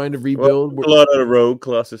back to trying to rebuild. A lot of the Rogue.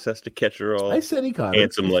 Colossus has to catch her all. I said he caught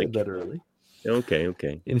handsome her. I like said that early.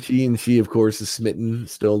 Okay. And she of course is smitten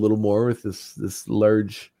still a little more with this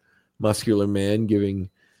large muscular man giving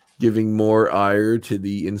more ire to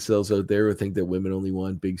the incels out there who think that women only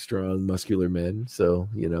want big, strong, muscular men. So,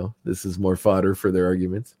 this is more fodder for their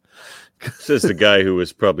arguments. Says the guy who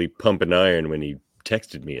was probably pumping iron when he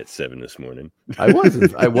texted me at 7 this morning. I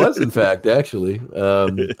was in fact, actually. Well,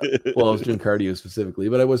 I was doing cardio specifically,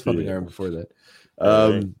 but I was pumping iron before that.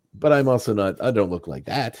 But I'm also not, I don't look like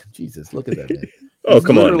that. Jesus, look at that man. Oh,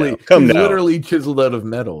 come on now. Come now. Literally chiseled out of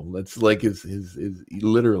metal. That's like his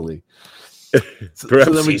literally.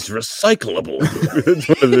 Perhaps he's recyclable.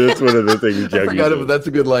 that's one of the things. I forgot it, that's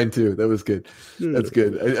a good line too. That was good. That's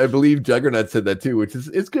good. I believe Juggernaut said that too, which is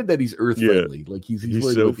it's good that he's earth friendly. Like he's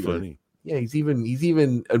so funny. Yeah, he's even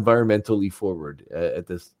environmentally forward at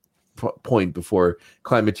this point before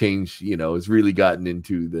climate change, has really gotten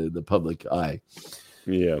into the public eye.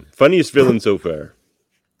 Yeah, funniest villain so far.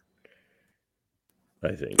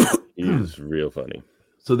 I think he is real funny.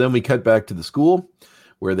 So then we cut back to the school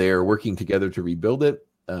where they are working together to rebuild it.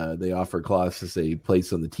 They offer Colossus a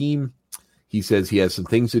place on the team. He says he has some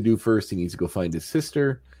things to do first. He needs to go find his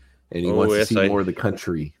sister, and he wants to see more of the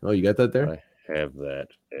country. Oh, you got that there? I have that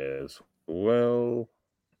as well.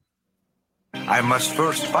 I must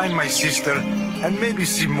first find my sister and maybe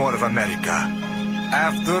see more of America.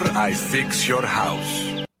 After I fix your house.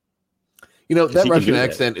 That Russian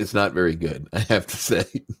accent is not very good, I have to say.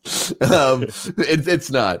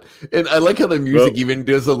 It's not. And I like how the music even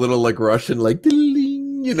does a little like Russian, like,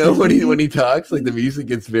 when he talks, like the music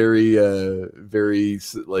gets very, very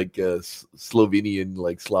like Slovenian,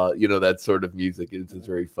 like that sort of music. It's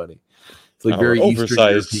very funny. It's like very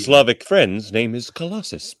oversized Slavic friend's name is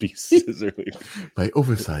Colossus. My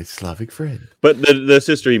oversized Slavic friend. But the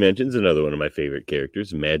sister he mentions, another one of my favorite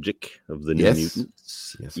characters, Magic of the New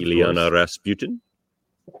Mutants, Ilyana Rasputin,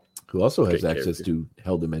 who also has access to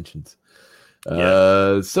hell dimensions.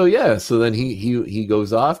 So then he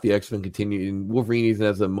goes off. The X-Men continue, and Wolverine even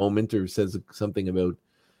has a moment or says something about.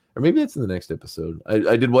 Or maybe that's in the next episode.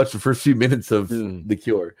 I did watch the first few minutes of The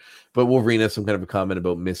Cure, but Wolverine has some kind of a comment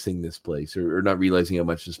about missing this place or not realizing how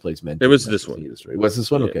much this place meant. It was this one. It was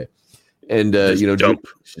this one? Yeah. Okay. And, dump.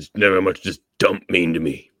 Just never much just dump mean to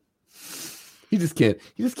me. He just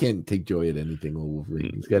can't take joy at anything,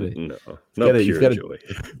 Wolverine. He's got to, joy.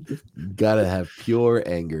 Got to have pure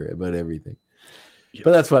anger about everything. Yep.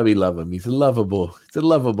 But that's why we love him. He's a lovable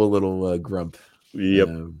little grump. Yep.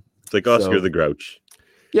 It's like Oscar the Grouch.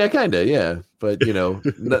 Yeah, kind of, yeah. But,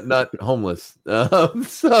 not homeless. Well,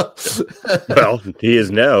 he is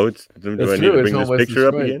now. Do I need to bring this picture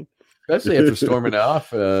up again? Especially after storming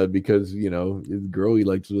off because, the girl he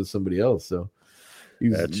likes was somebody else. So,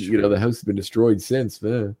 the house has been destroyed since.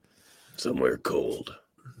 Somewhere cold.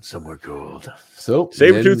 So,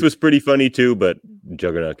 Sabretooth was pretty funny, too, but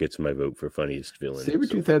Juggernaut gets my vote for funniest villain.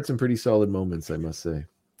 Sabretooth had some pretty solid moments, I must say.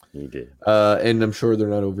 He did. And I'm sure they're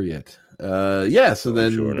not over yet. So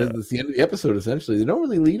then that's the end of the episode, essentially. They don't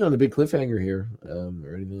really lead on a big cliffhanger here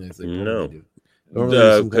or anything like that. No.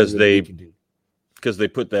 Because they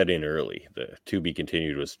put that in early. The to be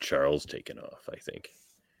continued was Charles taken off, I think.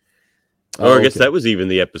 Or I guess that was even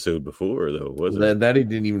the episode before, though, wasn't it? That he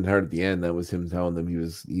didn't even start at the end. That was him telling them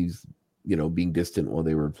he's being distant while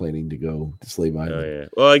they were planning to go to Slave Island. Oh, yeah.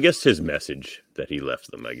 Well, I guess his message that he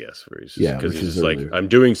left them, where he's because he's just like, I'm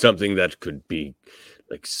doing something that could be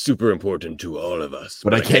like super important to all of us.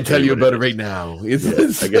 But I can't tell you about it right now. It's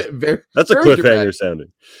that's a cliffhanger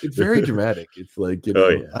sounding. It's very dramatic. It's like,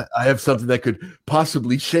 I have something that could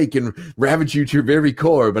possibly shake and ravage you to your very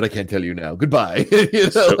core, but I can't tell you now. Goodbye.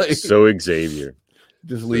 So Xavier.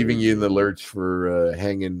 Just leaving you in the lurch for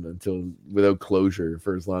hanging without closure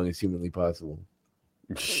for as long as humanly possible.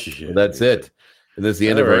 Well, that's it. And that's the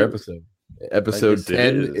end of our episode. Episode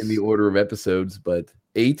 10 in the order of episodes, but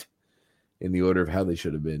 8 in the order of how they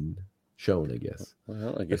should have been shown, I guess.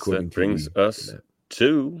 Well, I guess that brings us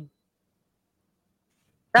to...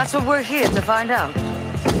 That's what we're here to find out.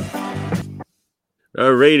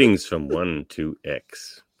 Our ratings from 1 to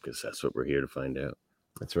X, because that's what we're here to find out.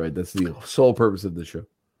 That's right. That's the sole purpose of the show.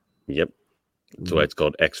 Yep. That's why it's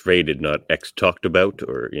called X-rated, not X talked about,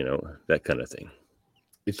 or, that kind of thing.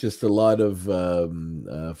 It's just a lot of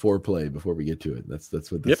foreplay before we get to it.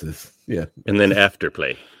 That's what this is. Yeah. And then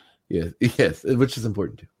afterplay. Yes, which is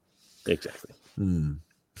important too. Exactly.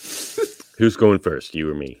 Who's going first, you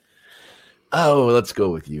or me? Oh, let's go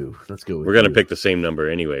with you. We're going to pick the same number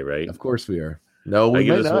anyway, right? Of course we are. No, we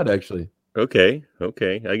might not, actually. Okay.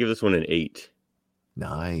 I give this one an 8.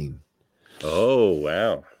 9. Oh,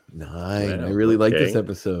 wow. 9. Wow. I really like this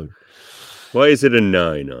episode. Why is it a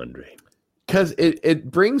 9, Andre? Because it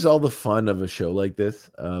brings all the fun of a show like this.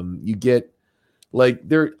 You get like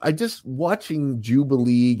I just watching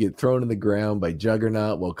Jubilee get thrown in the ground by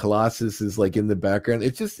Juggernaut while Colossus is like in the background.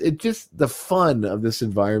 It's just the fun of this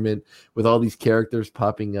environment with all these characters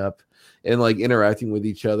popping up and like interacting with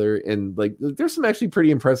each other. And like, there's some actually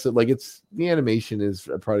pretty impressive, like the animation is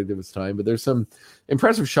a product of its time, but there's some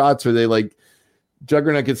impressive shots where they like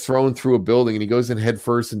Juggernaut gets thrown through a building and he goes in head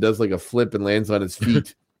first and does like a flip and lands on his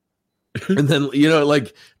feet. And then,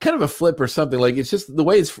 like kind of a flip or something. Like, it's just the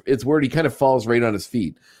way it's worded, he kind of falls right on his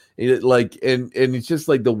feet. And it's just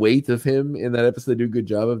like the weight of him in that episode. They do a good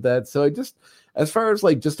job of that. So as far as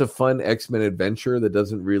like just a fun X-Men adventure that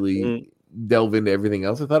doesn't really delve into everything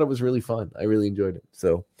else, I thought it was really fun. I really enjoyed it.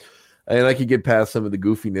 So, and I could get past some of the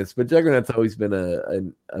goofiness, but Juggernaut's always been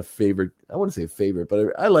a favorite. I wouldn't say a favorite,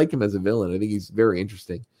 but I like him as a villain. I think he's very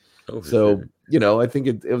interesting. Oh, so sure. I think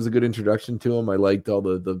it was a good introduction to him. I liked all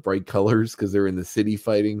the bright colors because they're in the city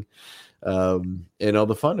fighting, and all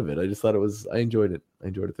the fun of it. I just thought I enjoyed it. I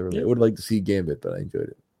enjoyed it thoroughly. Yeah. I would like to see Gambit, but I enjoyed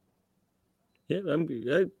it. Yeah,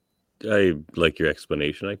 I like your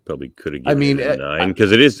explanation. I probably could have given it a 9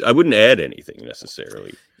 because it is. I wouldn't add anything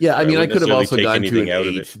necessarily. Yeah, I mean, I could have also gone to an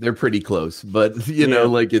 8. They're pretty close, but you know,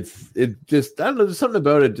 like it just I don't know. There's something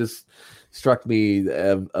about it just struck me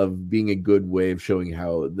of being a good way of showing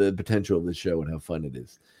how the potential of the show and how fun it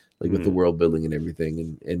is, like with the world building and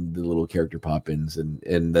everything, and the little character pop-ins, and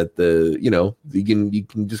that you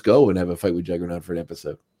can just go and have a fight with Juggernaut for an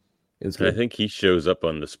episode. I think he shows up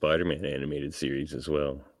on the Spider-Man animated series as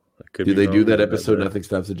well. Do they do that episode? Nothing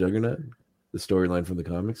Stops the Juggernaut, the storyline from the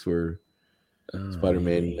comics where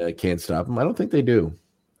Spider-Man can't stop him. I don't think they do.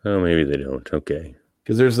 Oh, maybe they don't. Okay.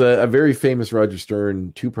 Because there's a very famous Roger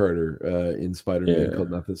Stern two-parter in Spider-Man called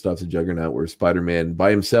Nothing Stops the Juggernaut, where Spider-Man by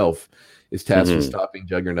himself is tasked with stopping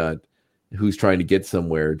Juggernaut, who's trying to get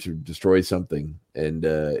somewhere to destroy something. And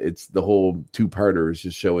it's the whole two-parter is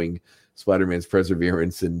just showing Spider-Man's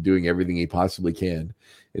perseverance and doing everything he possibly can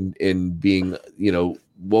and being,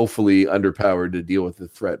 woefully underpowered to deal with the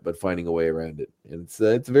threat, but finding a way around it. And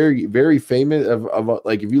it's very, very famous. Of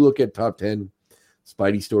like, if you look at top 10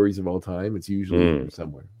 Spidey stories of all time, it's usually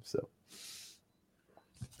somewhere. So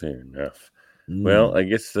fair enough. Well, I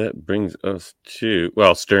guess that brings us to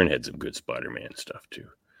Stern had some good Spider-Man stuff too.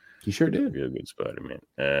 He sure did. Real good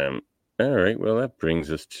Spider-Man. All right. Well, that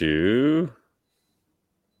brings us to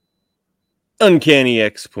Uncanny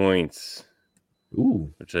X points.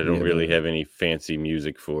 Ooh, which I don't really have any fancy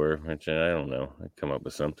music for. Which I don't know. I'd come up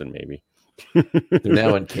with something maybe. They're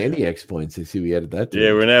now Uncanny X points. I see we added that.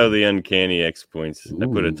 Yeah, we're now the Uncanny X points. Ooh. I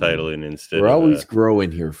put a title in instead. We're always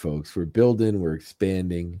growing here, folks. We're building. We're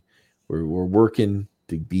expanding. We're working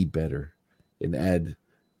to be better and add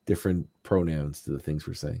different pronouns to the things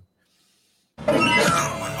we're saying.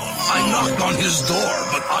 I knocked on his door,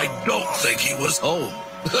 but I don't think he was home.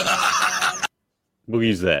 We'll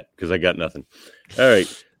use that because I got nothing. All right.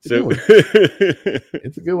 So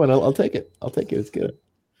it's a good one. I'll take it. It's good.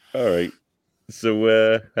 All right.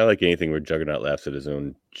 So I like anything where Juggernaut laughs at his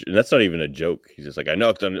own. And that's not even a joke. He's just like, I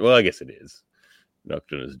knocked on it. Well, I guess it is.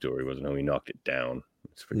 Knocked on his door. He wasn't home. He knocked it down.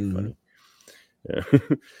 It's pretty funny. Yeah.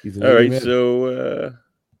 All right. Man. So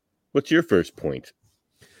what's your first point?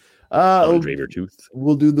 Tooth.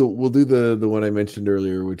 We'll do the one I mentioned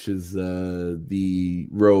earlier, which is the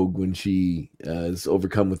Rogue when she is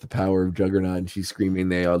overcome with the power of Juggernaut and she's screaming,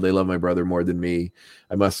 "They love my brother more than me.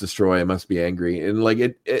 I must destroy. I must be angry." And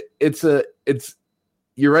like it's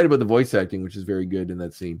you're right about the voice acting, which is very good in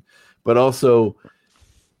that scene, but also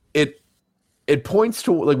it points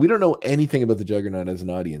to like we don't know anything about the Juggernaut as an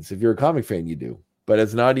audience. If you're a comic fan, you do. But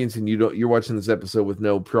as an audience, and you're watching this episode with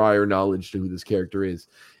no prior knowledge to who this character is,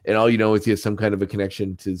 and all you know is he has some kind of a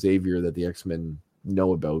connection to Xavier that the X-Men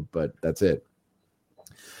know about, but that's it.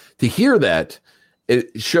 To hear that,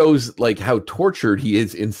 it shows like how tortured he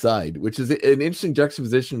is inside, which is an interesting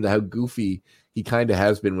juxtaposition to how goofy he kind of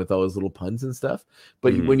has been with all his little puns and stuff.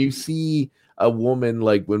 But when you see a woman,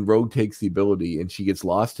 like when Rogue takes the ability and she gets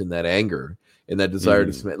lost in that anger and that desire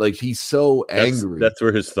to smash, like he's so angry. That's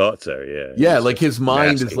where his thoughts are. Yeah. Yeah. Like his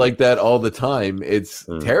mind is like that all the time. It's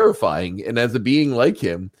terrifying. And as a being like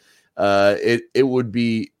him, it would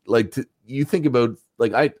be like, you think about,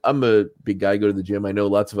 like I'm a big guy, go to the gym. I know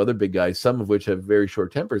lots of other big guys, some of which have very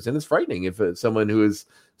short tempers. And it's frightening if someone who is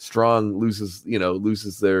strong loses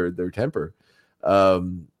their temper.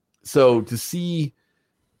 So to see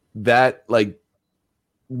that, like,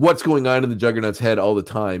 what's going on in the Juggernaut's head all the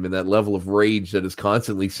time and that level of rage that is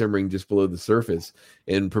constantly simmering just below the surface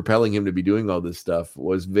and propelling him to be doing all this stuff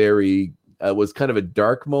was was kind of a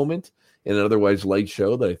dark moment in an otherwise light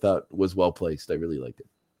show that I thought was well placed. I really liked it.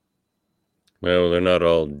 Well, they're not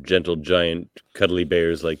all gentle, giant, cuddly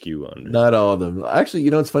bears like you, Andre. Not all of them. Actually,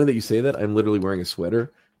 it's funny that you say that. I'm literally wearing a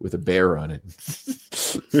sweater with a bear on it.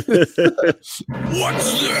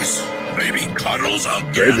 What's this? Baby cuddles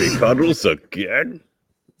again? Baby cuddles again?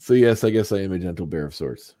 So yes, I guess I am a gentle bear of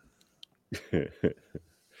sorts. Okay,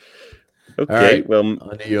 right. well,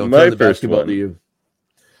 my first one. To you.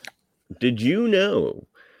 Did you know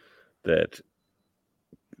that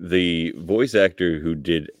the voice actor who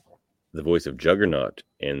did the voice of Juggernaut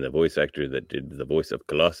and the voice actor that did the voice of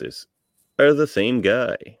Colossus are the same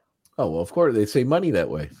guy? Oh, well, of course. They save money that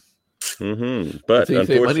way. Mm-hmm. But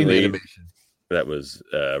unfortunately, that was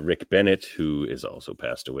Rick Bennett, who is also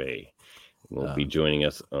passed away. Won't be joining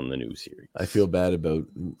us on the new series. I feel bad about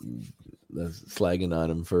slagging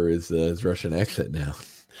on him for his Russian accent now.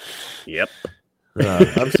 Yep.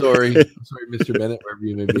 I'm sorry. I'm sorry, Mr. Bennett, wherever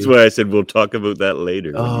you may be. That's why I said we'll talk about that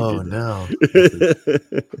later. Oh, no.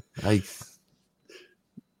 Nice.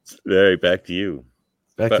 All right, back to you.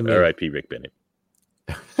 Back to me. R.I.P. Rick Bennett.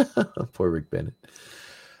 Poor Rick Bennett.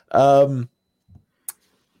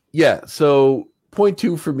 Yeah, so point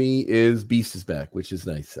 2 for me is Beast is back, which is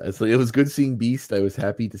nice. It was good seeing Beast. I was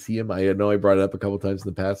happy to see him. I know I brought it up a couple times in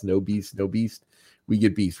the past. No Beast. We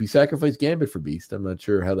get Beast. We sacrifice Gambit for Beast. I'm not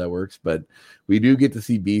sure how that works, but we do get to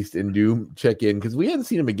see Beast and Doom check in because we hadn't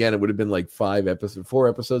seen him again. It would have been like 4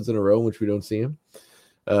 episodes in a row in which we don't see him,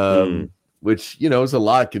 which is a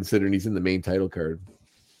lot considering he's in the main title card.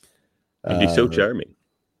 And he's so charming.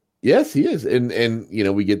 Yes, he is, and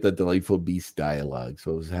we get that delightful Beast dialogue.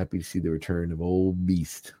 So I was happy to see the return of old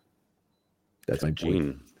Beast. That's my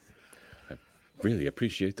point. I really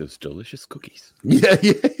appreciate those delicious cookies. Yeah.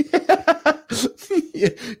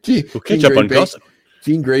 We'll catch up on gossip.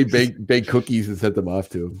 Jean Grey baked cookies and sent them off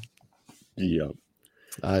to him. Yeah,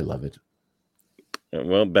 I love it.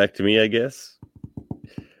 Well, back to me, I guess.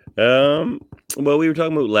 Well, we were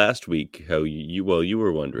talking about last week how you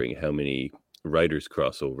were wondering how many writers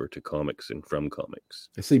cross over to comics and from comics.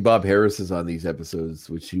 I see Bob Harris is on these episodes,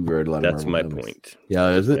 which you read a lot of. That's my point. Yeah,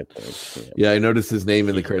 is it? Yeah, I noticed his name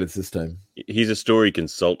in the credits this time. He's a story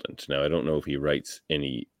consultant. Now, I don't know if he writes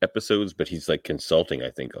any episodes, but he's like consulting,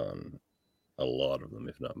 I think, on a lot of them,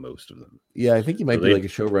 if not most of them. Yeah, I think he might be like a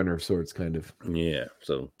showrunner of sorts, kind of. Yeah,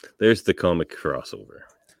 so there's the comic crossover.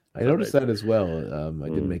 I noticed that as well. I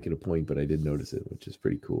didn't make it a point, but I did notice it, which is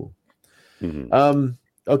pretty cool. Mm-hmm.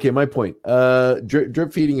 Okay, my point.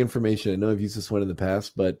 Drip feeding information. I know I've used this one in the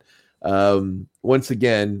past, but once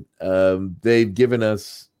again, they've given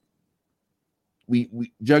us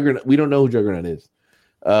Juggernaut. We don't know who Juggernaut is.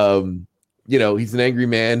 He's an angry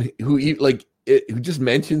man who just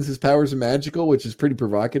mentions his powers are magical, which is pretty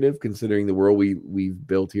provocative considering the world we've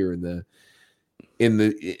built here in the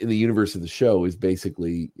universe of the show is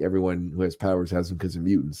basically everyone who has powers has them because of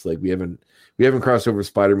mutants. Like we haven't crossed over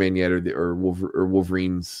Spider-Man yet, or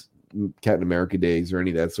Wolverine's Captain America days, or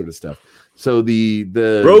any of that sort of stuff. So the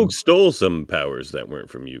Rogue stole some powers that weren't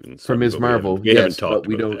from mutants from Ms. Marvel. We haven't talked.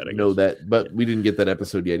 We don't know that, but we didn't get that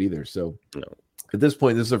episode yet either. So no. At this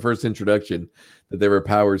point, this is our first introduction that there were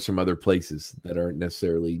powers from other places that aren't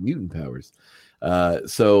necessarily mutant powers.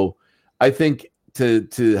 So I think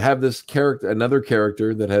to have this another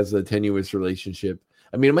character that has a tenuous relationship.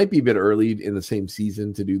 I mean, it might be a bit early in the same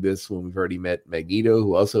season to do this when we've already met Magneto,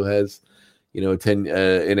 who also has,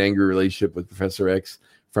 an angry relationship with Professor X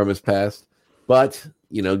from his past. But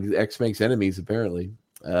X makes enemies apparently.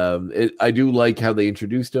 I do like how they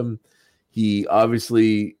introduced him. He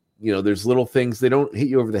obviously, there's little things, they don't hit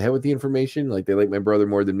you over the head with the information. Like they like my brother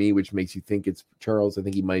more than me, which makes you think it's Charles. I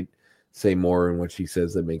think he might say more in what she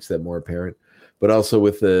says that makes that more apparent. But also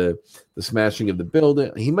with the smashing of the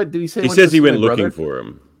building, did he say? He says he went looking for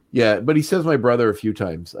him. Yeah, but he says my brother a few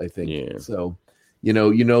times, I think. Yeah. So,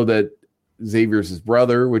 that Xavier's his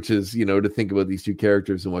brother, which is, to think about these two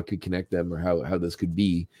characters and what could connect them or how this could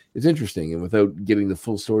be is interesting. And without getting the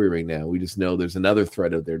full story right now, we just know there's another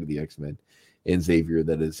threat out there to the X-Men and Xavier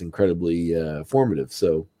that is incredibly formidable.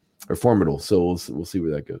 So we'll see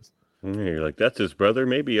where that goes. You're like, that's his brother.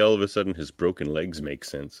 Maybe all of a sudden his broken legs make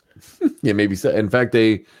sense. Yeah, maybe so. In fact,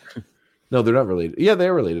 they're not related. Yeah,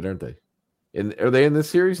 they're related, aren't they? And are they in this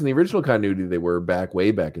series? In the original continuity, they were way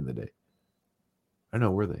back in the day. I don't know,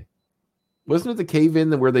 were they? Wasn't it the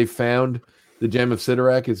cave-in where they found the gem of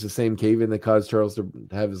Sidorak is the same cave-in that caused Charles to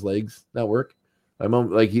have his legs not work?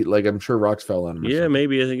 I'm sure rocks fell on him. Yeah,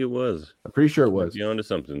 maybe I think it was. I'm pretty sure it was. You're onto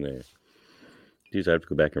something there. Geez, I have to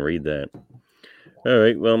go back and read that. All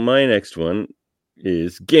right, well, my next one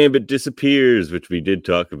is Gambit disappears, which we did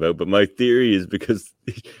talk about, but my theory is because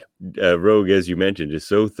Rogue, as you mentioned, is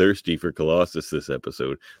so thirsty for Colossus this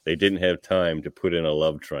episode, they didn't have time to put in a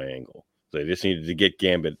love triangle. So they just needed to get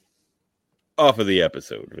Gambit off of the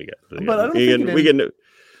episode. But I don't think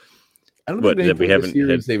I don't think in any point in the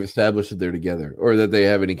series they've established that they're together or that they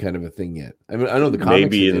have any kind of a thing yet. I mean, I know the comics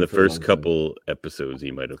maybe in the first couple episodes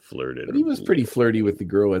he might have flirted. But he was pretty flirty with the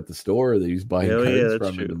girl at the store that he was buying cards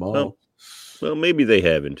from in the mall. Well, maybe they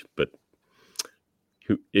haven't, but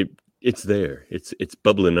it's there. It's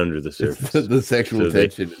bubbling under the surface. The sexual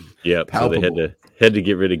tension. So they had to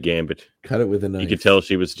get rid of Gambit. Cut it with a knife. You could tell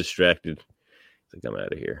she was distracted. Like, I'm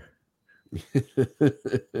out of here.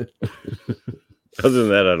 Other than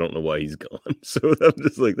that, I don't know why he's gone. So I'm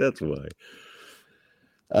just like, that's why.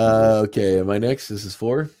 Okay, am I next? This is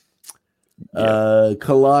 4. Yeah.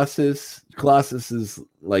 Colossus. Colossus is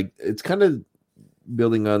like, it's kind of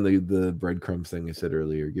building on the breadcrumbs thing I said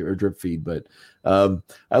earlier, or drip feed, but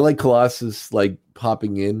I like Colossus like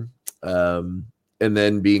popping in and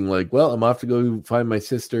then being like, well, I'm off to go find my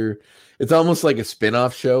sister. It's almost like a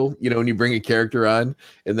spin-off show, when you bring a character on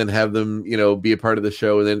and then have them, be a part of the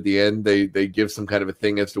show. And then at the end, they give some kind of a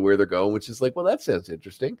thing as to where they're going, which is like, well, that sounds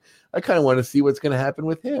interesting. I kind of want to see what's going to happen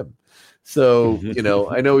with him. So,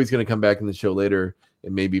 I know he's going to come back in the show later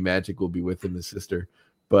and maybe Magic will be with him, his sister,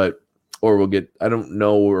 or we'll get, I don't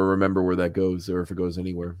know or remember where that goes or if it goes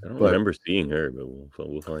anywhere. I don't remember seeing her, but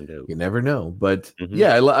we'll find out. You never know. But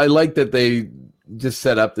I like that they just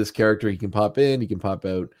set up this character. He can pop in, he can pop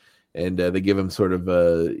out. And they give him sort of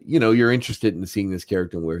you're interested in seeing this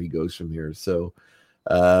character and where he goes from here. So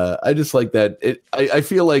I just like that. I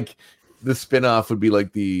feel like the spinoff would be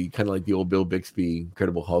like the kind of like the old Bill Bixby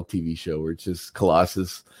Incredible Hulk TV show, where it's just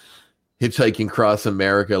Colossus hitchhiking across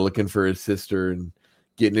America looking for his sister and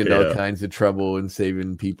getting into all kinds of trouble and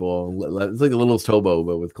saving people. It's like a little Tobo,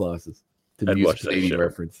 but with Colossus. To use a Canadian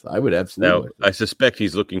reference, I would absolutely. Now, I suspect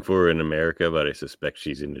he's looking for her in America, but I suspect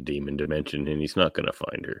she's in the demon dimension, and he's not going to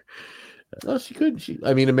find her. Oh, she could.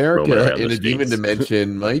 America in a demon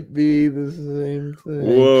dimension might be the same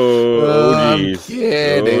thing. Whoa! I'm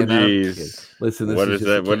kidding. Listen, what is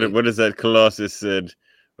that? What is that? Colossus said,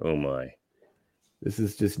 "Oh my." This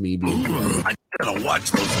is just me being. I gotta watch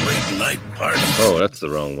those late night parties. Oh, that's the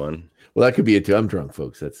wrong one. Well, that could be it too. I'm drunk,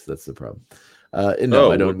 folks. That's the problem. I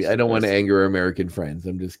don't want to anger our American friends.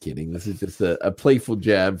 I'm just kidding. This is just a playful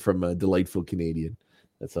jab from a delightful Canadian.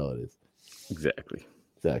 That's all it is. Exactly.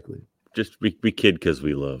 Just we kid because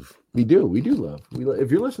we love. We do love.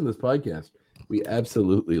 If you're listening to this podcast, we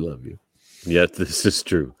absolutely love you. Yeah, this is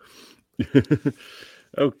true.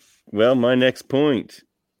 Oh, well, my next point.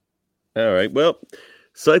 All right. Well,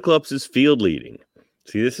 Cyclops is field leading.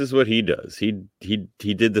 See, this is what he does. He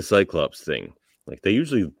did the Cyclops thing. Like, they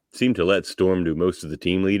usually seem to let Storm do most of the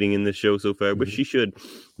team leading in this show so far, but she should.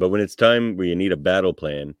 But when it's time where you need a battle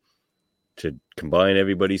plan to combine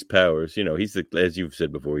everybody's powers, he's as you've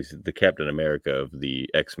said before, he's the Captain America of the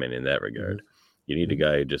X-Men in that regard. You need a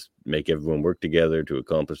guy who just make everyone work together to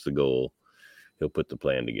accomplish the goal. He'll put the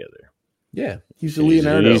plan together. Yeah, he's a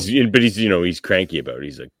Leonardo. But he's cranky about it.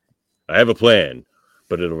 He's like, I have a plan,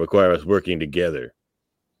 but it'll require us working together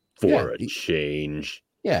for a change.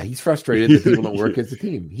 Yeah, he's frustrated that people don't work as a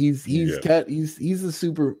team. He's the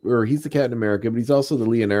Captain America, but he's also the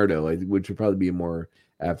Leonardo, which would probably be a more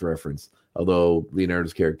apt reference. Although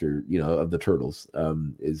Leonardo's character, of the Turtles,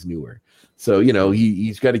 is newer. So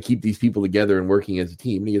he's got to keep these people together and working as a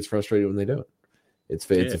team, and he gets frustrated when they don't. It's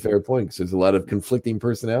a fair point because there's a lot of conflicting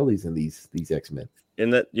personalities in these X-Men.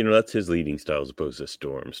 And that that's his leading style as opposed to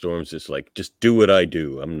Storm. Storm's just like, just do what I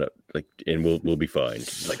do. I'm not like, and we'll be fine.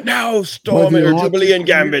 She's like, now Storm or Jubilee and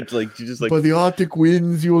Gambit. Like, you just like, by the Arctic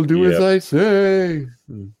winds, you will do as I say.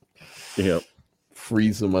 Yeah,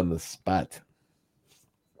 freeze them on the spot.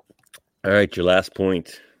 All right, your last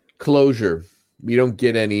point. Closure. We don't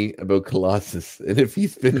get any about Colossus, and if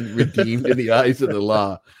he's been redeemed in the eyes of the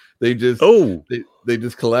law, they just they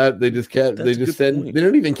just collapse. They just send. They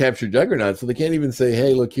don't even capture Juggernaut, so they can't even say,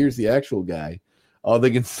 "Hey, look, here's the actual guy." All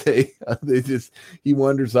they can say, he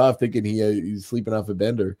wanders off thinking he's sleeping off a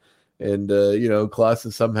bender, and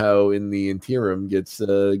Colossus somehow in the interim gets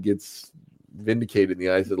vindicated in the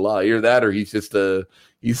eyes of the law. Either that, or he's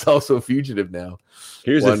also a fugitive now.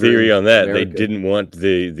 Here's a theory on that. America. They didn't want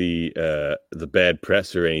the bad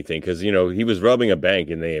press or anything because he was robbing a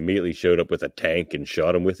bank and they immediately showed up with a tank and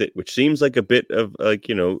shot him with it, which seems like a bit of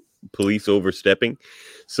police overstepping.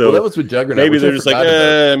 So that was with Juggernaut. Maybe they're just like,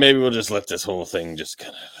 maybe we'll just let this whole thing just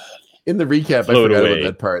kind of. In the recap, I forgot about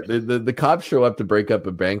that part. The cops show up to break up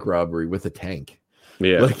a bank robbery with a tank.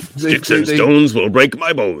 Yeah, sticks and stones will break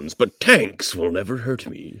my bones, but tanks will never hurt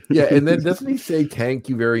me. Yeah, and then doesn't he say "thank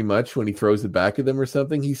you very much" when he throws it back at them or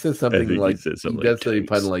something? He says something like he does say a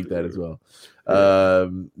pun like that as well.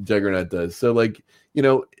 Juggernaut does. So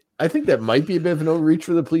I think that might be a bit of an overreach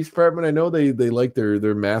for the police department. I know they like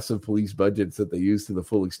their massive police budgets that they use to the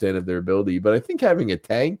full extent of their ability, but I think having a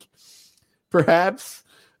tank perhaps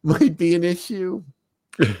might be an issue.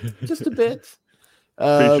 Just a bit.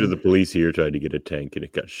 Pretty sure the police here tried to get a tank and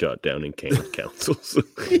it got shot down in council. So.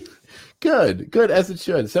 Good, as it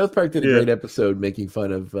should. South Park did a great episode making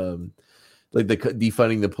fun of like the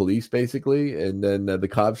defunding the police, basically, and then the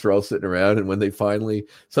cops are all sitting around, and when they finally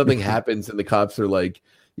something happens, and the cops are like,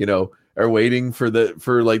 are waiting for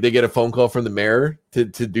like they get a phone call from the mayor to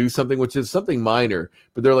do something, which is something minor,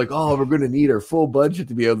 but they're like, oh, we're going to need our full budget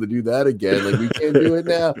to be able to do that again. Like we can't do it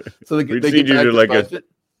now, so they get back to budget.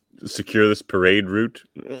 Secure this parade route.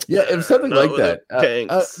 Yeah, it was something like that.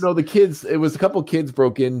 No, the kids, it was a couple kids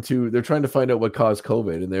broke into, they're trying to find out what caused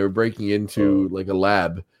COVID, and they were breaking into like a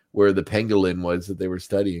lab where the pangolin was that they were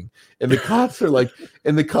studying. And the cops are like,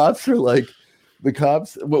 but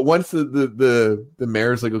once the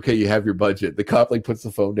mayor's like, okay, you have your budget, the cop like puts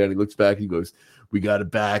the phone down, he looks back, he goes, we got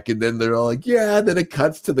it back. And then they're all like, yeah. And then it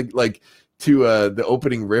cuts to the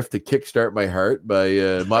opening riff to Kickstart My Heart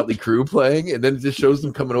by Motley Crue playing, and then it just shows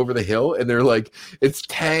them coming over the hill, and they're like, it's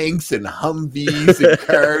tanks and Humvees and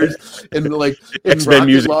cars and like X-Men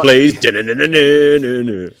music plays,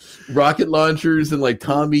 rocket launchers and like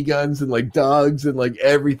Tommy guns and like dogs and like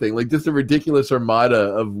everything, like just a ridiculous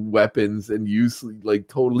armada of weapons and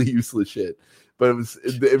totally useless shit. But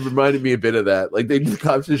it reminded me a bit of that. Like the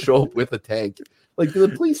cops just show up with a tank. Like, do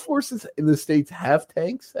the police forces in the States have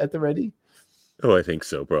tanks at the ready? Oh, I think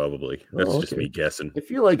so, probably. That's just me guessing. I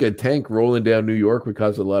feel like a tank rolling down New York would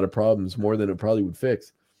cause a lot of problems, more than it probably would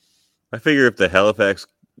fix. I figure if the Halifax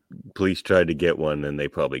police tried to get one, then they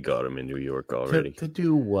probably got them in New York already. To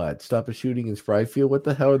do what? Stop a shooting in Spryfield? What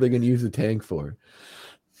the hell are they going to use a tank for?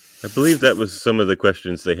 I believe that was some of the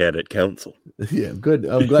questions they had at council. Yeah, good.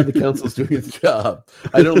 I'm glad the council's doing its job.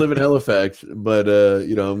 I don't live in Halifax, but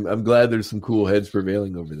I'm glad there's some cool heads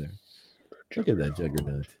prevailing over there. Look at that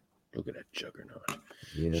Juggernaut. Look at that Juggernaut.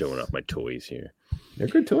 Yes. Showing off my toys here. They're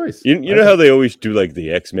good toys. You know how they always do like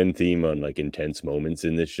the X-Men theme on like intense moments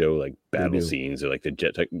in this show, like battle scenes or like the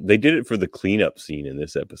jet. They did it for the cleanup scene in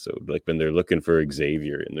this episode, like when they're looking for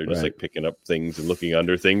Xavier and they're just like picking up things and looking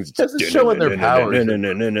under things. It's showing their powers.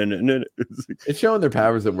 It's showing their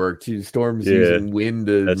powers at work too. Storm's using wind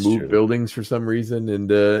to move buildings for some reason, and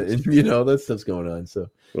that stuff's going on. So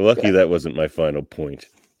lucky that wasn't my final point,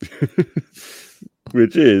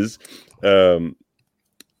 which is.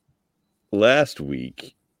 Last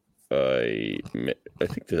week, I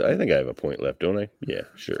think I have a point left, don't I? Yeah,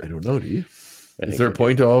 sure. I don't know. Do you? Is there a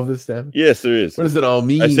point to all of this, Stan? Yes, there is. What does it all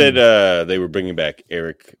mean? I said they were bringing back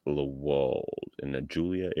Eric Lewald and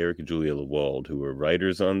Eric and Julia Lewald, who were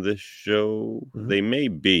writers on this show. Mm-hmm. They may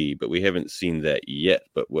be, but we haven't seen that yet.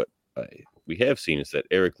 But what we have seen is that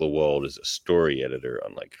Eric Lewald is a story editor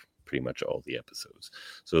on like pretty much all the episodes.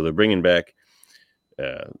 So they're bringing back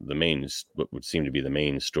what would seem to be the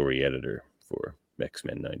main story editor for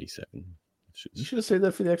X-Men 97. You should have said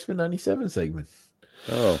that for the X-Men 97 segment.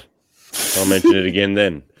 Oh, I'll mention it again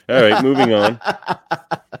then. All right, moving on.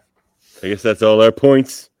 I guess that's all our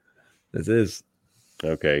points. This is.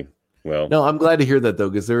 Okay, well. No, I'm glad to hear that, though,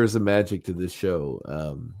 because there is a magic to this show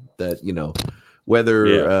that,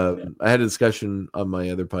 whether I had a discussion on my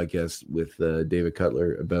other podcast with David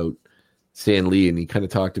Cutler about Stan Lee, and he kind of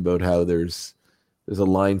talked about how there's a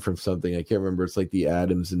line from something, I can't remember. It's like the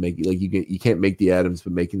atoms, and make like you can't make the atoms,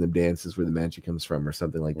 but making them dance is where the magic comes from, or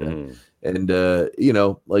something like that. And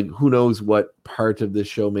like who knows what part of this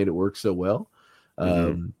show made it work so well,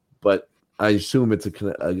 but I assume it's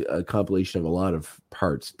a compilation of a lot of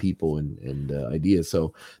parts, people, and ideas.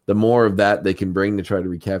 So the more of that they can bring to try to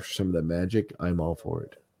recapture some of that magic, I'm all for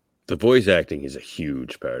it. The voice acting is a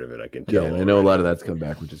huge part of it. I can tell. Yeah, I know a lot of that's come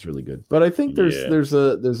back, which is really good. But I think there's it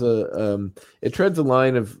treads a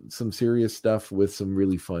line of some serious stuff with some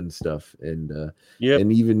really fun stuff, and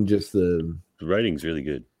even just the writing's really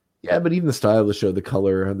good. Yeah, but even the style of the show, the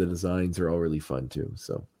color, and the designs are all really fun too.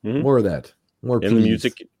 So more of that, more. And the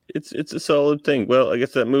music, it's a solid thing. Well, I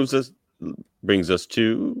guess that brings us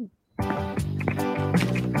to.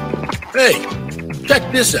 Hey, check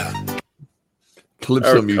this out.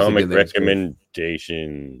 Our comic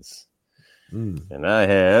recommendations. And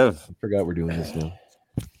I forgot we're doing this now.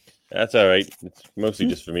 That's all right. It's mostly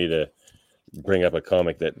just for me to bring up a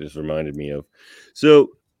comic that just reminded me of.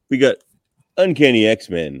 So we got Uncanny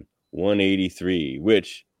X-Men 183,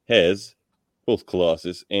 which has both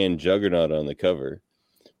Colossus and Juggernaut on the cover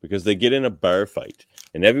because they get in a bar fight.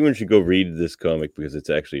 And everyone should go read this comic because it's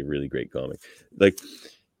actually a really great comic. Like,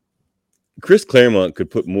 Chris Claremont could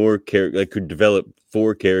put more could develop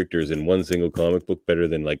 4 characters in one single comic book better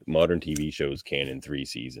than like modern TV shows can in 3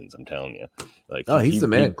 seasons. I'm telling you. Like, he's the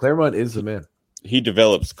man. Claremont is the man. He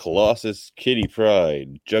develops Colossus, Kitty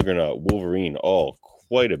Pryde, Juggernaut, Wolverine, all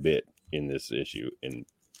quite a bit in this issue, and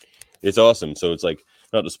it's awesome. So it's like,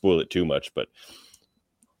 not to spoil it too much, but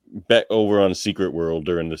back over on Secret World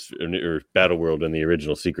during this, or Battle World in the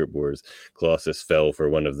original Secret Wars, Colossus fell for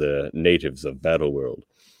one of the natives of Battle World,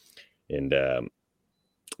 and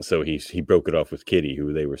so he broke it off with Kitty,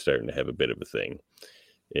 who they were starting to have a bit of a thing,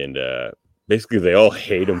 and basically they all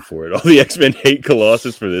hate him for it. All the X-Men hate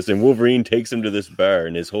Colossus for this, and Wolverine takes him to this bar,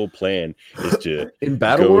 and his whole plan is to in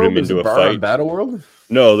Battle World him into a fight. Battle World?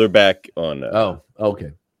 No, they're back on.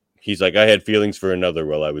 Okay. He's like, I had feelings for another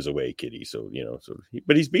while I was away, Kitty. So,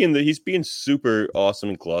 but he's being super awesome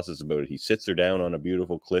and Colossus about it. He sits her down on a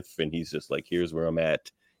beautiful cliff, and he's just like, here's where I'm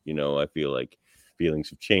at. I feel like feelings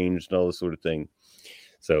have changed and all this sort of thing.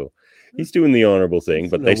 So he's doing the honorable thing,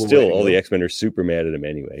 but all the X-Men are super mad at him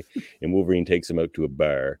anyway. And Wolverine takes him out to a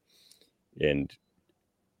bar, and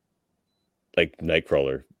like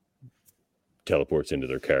Nightcrawler teleports into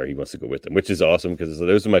their car. He wants to go with them, which is awesome because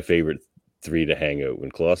those are my favorite 3 to hang out.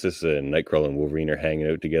 When Colossus and Nightcrawler and Wolverine are hanging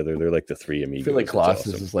out together, they're like the 3 amigos. I feel like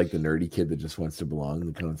Colossus is like the nerdy kid that just wants to belong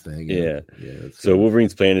and wants to hang out. Yeah. So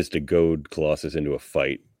Wolverine's plan is to goad Colossus into a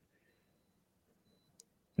fight,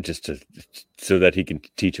 so that he can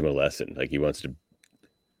teach him a lesson. Like, he wants to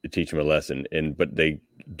teach him a lesson, but they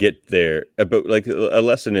get there about like a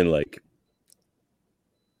lesson in like.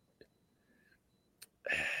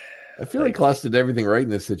 I feel like Colossus did everything right in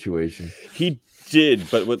this situation. He did,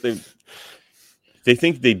 but what they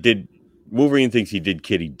think they did. Wolverine thinks he did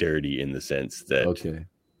Kitty dirty in the sense that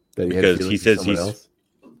because he says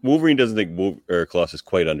Wolverine doesn't think Colossus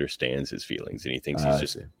quite understands his feelings, and he thinks he's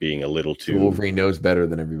just being a little too. So Wolverine knows better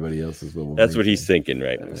than everybody else as well. That's what he's thinking,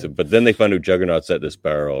 right? So, but then they find out Juggernaut's at this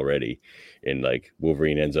bar already, and like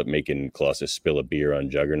Wolverine ends up making Colossus spill a beer on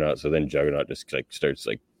Juggernaut. So then Juggernaut just like starts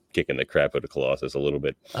like kicking the crap out of Colossus a little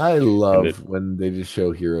bit. I love when they just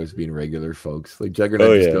show heroes being regular folks. Like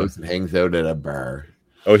Juggernaut just goes and hangs out at a bar.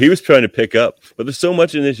 Oh, he was trying to pick up, but there's so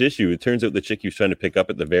much in this issue. It turns out the chick he was trying to pick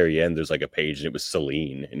up at the very end, there's like a page, and it was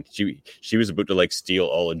Selene, and she was about to like steal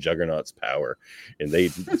all of Juggernaut's power, and they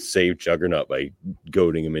saved Juggernaut by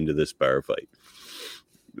goading him into this bar fight.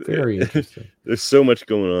 Very interesting. There's so much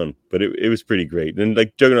going on, but it was pretty great. And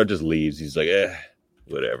like Juggernaut just leaves. He's like,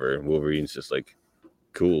 whatever. And Wolverine's just like,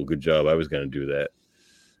 cool, good job. I was going to do that.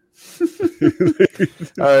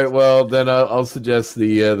 All right, well then I'll suggest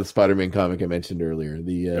the Spider-Man comic I mentioned earlier. I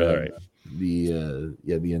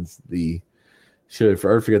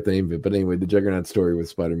forget the name of it, but anyway, the Juggernaut story with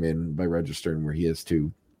Spider-Man by Roger Stern, where he has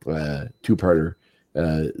two-parter.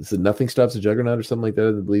 So Nothing Stops the Juggernaut or something like that,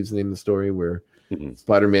 I believe is the name of the story, where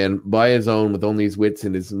Spider-Man, by his own, with only his wits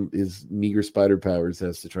and his meager spider powers,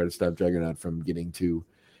 has to try to stop Juggernaut from getting to.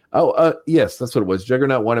 Yes, that's what it was.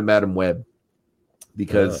 Juggernaut wanted Madam Web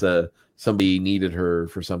because somebody needed her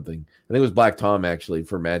for something. I think it was Black Tom, actually,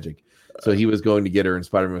 for magic. So he was going to get her, and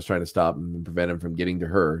Spider-Man was trying to stop him and prevent him from getting to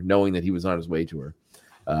her, knowing that he was on his way to her,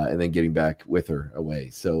 and then getting back with her away.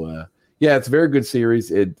 So, it's a very good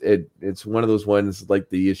series. It's one of those ones like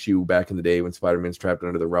the issue back in the day when Spider-Man's trapped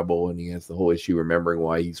under the rubble, and he has the whole issue remembering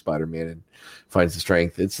why he's Spider-Man and finds the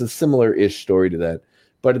strength. It's a similar-ish story to that,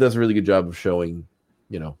 but it does a really good job of showing,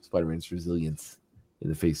 Spider-Man's resilience in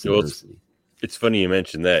the face of adversity. It's funny you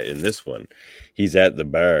mentioned that. In this one, he's at the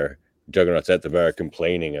bar. Juggernaut's at the bar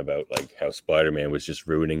complaining about like how Spider-Man was just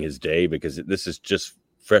ruining his day, because this is just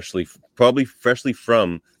freshly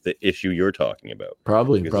from the issue you're talking about.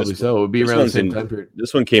 Probably so. It would be around the same time period.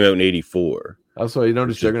 This one came out in 1984. Also, you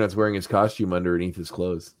notice Juggernaut's wearing his costume underneath his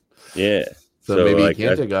clothes. Yeah. So maybe he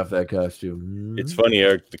can't take off that costume. It's funny,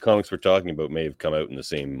 Eric, the comics we're talking about may have come out in the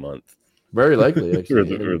same month. Very likely,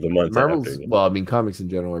 actually. or the month Marvel's after. Well, I mean, comics in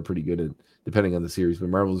general are pretty good at, depending on the series, but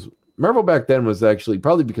Marvel back then was actually,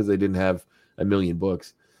 probably because they didn't have a million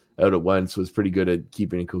books out at once, was pretty good at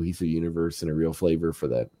keeping a cohesive universe and a real flavor for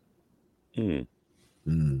that.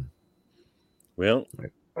 Well,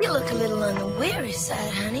 You look a little on the weary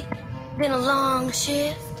side, honey. Been a long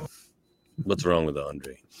shift. What's wrong with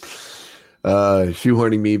Andre?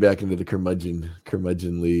 Shoehorning me back into the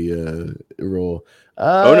curmudgeonly role.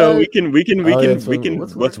 We can.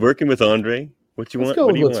 What's working with Andre? What you want? Let's go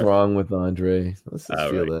with what's wrong with Andre. Let's just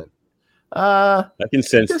feel that. I can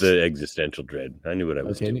sense the existential dread. I knew what I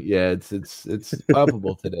was doing. Yeah, it's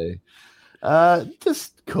palpable today.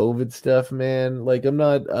 Just COVID stuff, man. Like I'm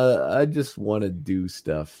not. I just want to do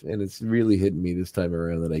stuff, and it's really hitting me this time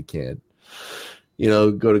around that I can't.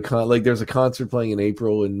 go to like there's a concert playing in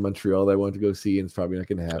April in Montreal that I want to go see, and it's probably not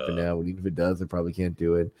going to happen now. And even if it does, I probably can't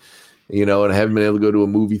do it. And I haven't been able to go to a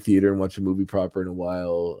movie theater and watch a movie proper in a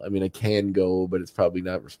while. I mean, I can go, but it's probably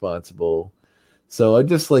not responsible. So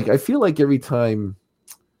I feel like every time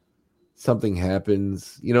something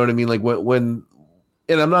happens, you know what I mean? Like when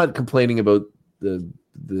and I'm not complaining about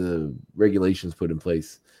the regulations put in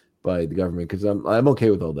place by the government, because I'm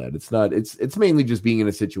okay with all that. It's mainly just being in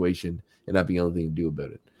a situation and not being able to do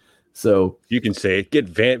about it. So you can say it. Get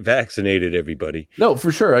vaccinated, everybody. No, for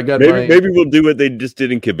sure. I got maybe we'll do what they just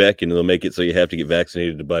did in Quebec, and they'll make it so you have to get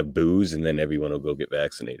vaccinated to buy booze, and then everyone will go get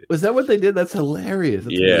vaccinated. Was that what they did? That's hilarious.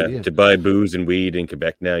 That's to buy booze and weed in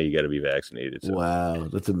Quebec now, you got to be vaccinated. So. Wow,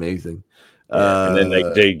 that's amazing. And then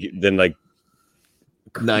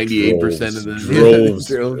 98% of the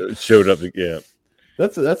droves showed up. Yeah,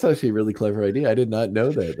 that's actually a really clever idea. I did not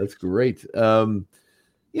know that. That's great. But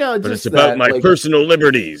it's about my personal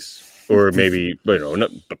liberties, or maybe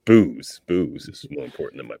not. But booze is more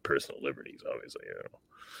important than my personal liberties. Obviously,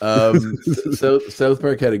 So South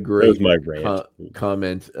Park had a great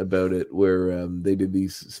comment about it, where they did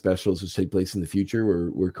these specials which take place in the future,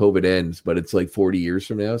 where COVID ends, but it's like 40 years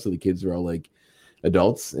from now, so the kids are all like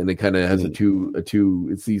adults, and it kind of has a two.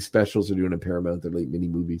 It's these specials are doing a Paramount. They're like mini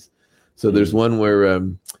movies. So there's one where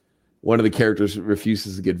one of the characters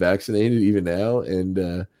refuses to get vaccinated even now,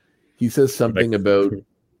 and he says something about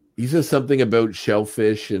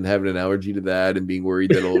shellfish and having an allergy to that and being worried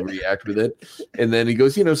that it'll react with it. And then he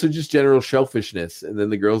goes, so just general shellfishness. And then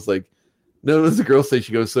the girl's like, no, does the girl say?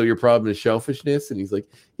 She goes, so your problem is shellfishness? And he's like,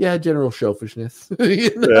 yeah, general shellfishness. And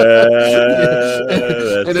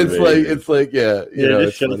it's like,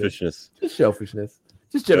 just shellfishness. Just shellfishness.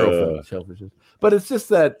 Just general shellfishness. But it's just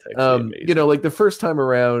that, like the first time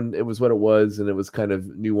around, it was what it was, and it was kind of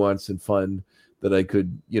nuanced and fun that I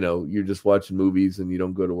could, you're just watching movies and you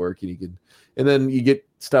don't go to work, and then you get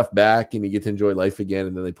stuff back and you get to enjoy life again,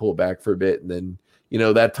 and then they pull it back for a bit, and then,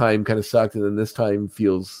 that time kind of sucked, and then this time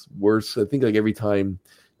feels worse. I think like every time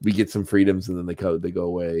we get some freedoms and then they go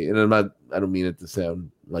away. And I don't mean it to sound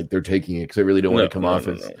like they're taking it, because I really don't want to come off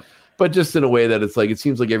as, but just in a way that it's like, it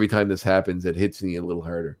seems like every time this happens, it hits me a little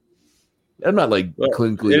harder. I'm not like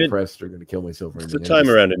clinically depressed or going to kill myself or anything. It's the time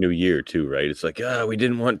around a new year too, right? It's like, we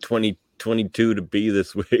didn't want 2022 to be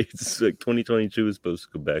this way. It's like 2022 is supposed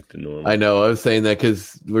to go back to normal. I know. I was saying that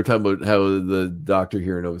because we're talking about how the doctor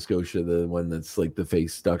here in Nova Scotia, the one that's like the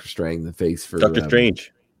face, Dr. Strang, the face for Dr.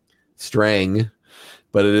 Strange. Strang,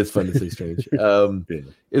 but it is fun to say Strange.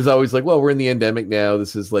 Is always like, well, we're in the endemic now.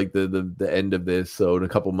 This is like the end of this. So in a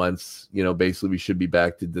couple months, basically we should be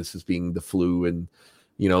back to this as being the flu and,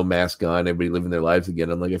 mask on, everybody living their lives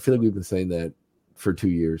again. I'm like, I feel like we've been saying that for 2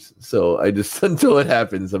 years. So I just, until it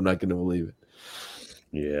happens, I'm not going to believe it.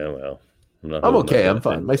 Yeah, well, I'm okay. I'm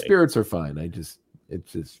fine. My spirits are fine. I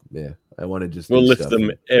want to just. We'll lift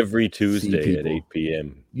them every Tuesday at 8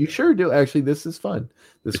 p.m. You sure do. Actually, this is fun.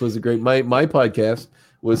 This was a great. My podcast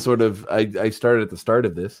was sort of. I started at the start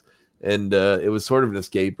of this, and it was sort of an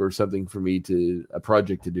escape or something for me a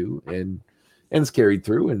project to do, and it's carried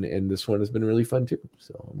through, and this one has been really fun too.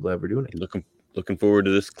 So I'm glad we're doing it. Looking forward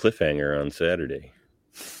to this cliffhanger on Saturday.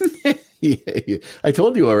 Yeah. I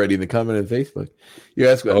told you already in the comment on Facebook. You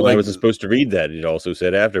asked. I wasn't supposed to read that. It also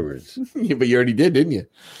said afterwards. Yeah, but you already did, didn't you?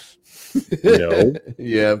 No.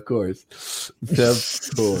 Yeah, of course. Of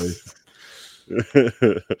course.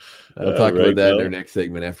 I'll talk about that in our next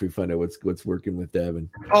segment after we find out what's working with Davin.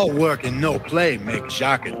 All work and no play makes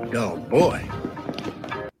Jock a dull boy.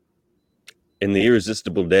 And the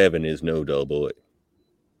irresistible Davin is no dull boy.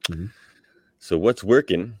 Mm-hmm. So what's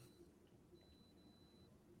working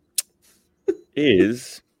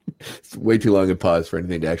is... It's way too long a pause for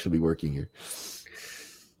anything to actually be working here.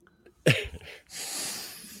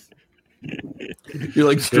 You're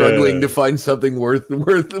like struggling to find something worth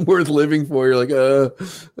living for. You're like, I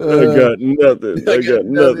got nothing. I got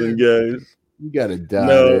nothing, guys. You got a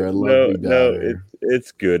daughter, a lovely daughter. No,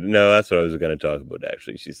 it's good. No, that's what I was going to talk about,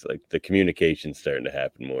 actually. She's like, the communication's starting to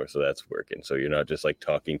happen more, so that's working. So you're not just like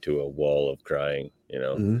talking to a wall of crying,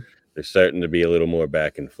 Mm-hmm. There's starting to be a little more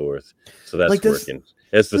back and forth. So that's working.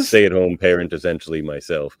 As the stay-at-home parent, essentially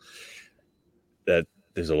myself, that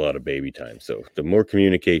there's a lot of baby time. So the more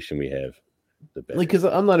communication we have, the better. Like, because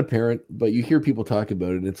I'm not a parent, but you hear people talk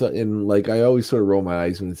about it. And like, I always sort of roll my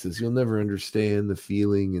eyes when it says, you'll never understand the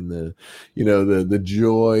feeling and the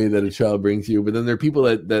joy that a child brings you. But then there are people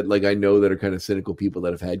that like, I know that are kind of cynical people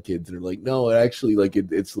that have had kids and are like, no, actually, like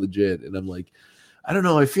it's legit. And I'm like, I don't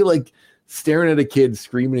know. I feel like staring at a kid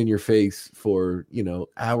screaming in your face for,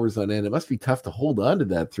 hours on end, it must be tough to hold on to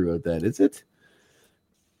that throughout that. Is it?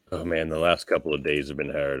 Oh man, the last couple of days have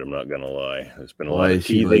been hard. I'm not gonna lie. There's been a Why lot of is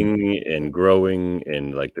she, teething and growing,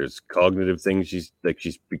 and like there's cognitive things. She's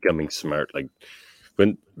becoming smart. Like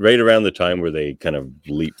when right around the time where they kind of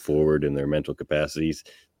leap forward in their mental capacities,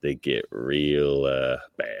 they get real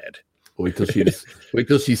bad. Wait till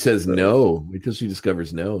she says no. Wait till she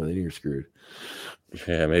discovers no, and then you're screwed.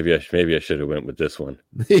 Yeah, maybe I should have went with this one.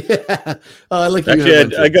 Yeah, I like.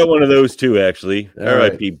 Actually, I got one of those too. Actually, All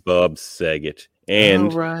R.I.P. Bob Saget,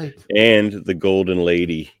 and right. and the Golden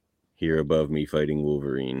Lady here above me fighting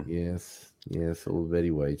Wolverine. Yes, old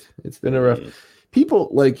Betty White. It's been a rough. People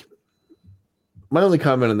like. My only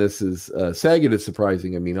comment on this is Saget is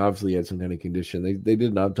surprising. I mean, obviously he had some kind of condition. They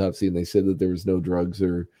did an autopsy and they said that there was no drugs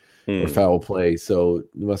or foul play. So it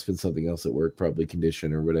must have been something else at work, probably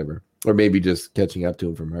condition or whatever. Or maybe just catching up to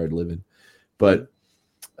him from hard living. But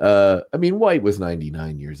I mean, White was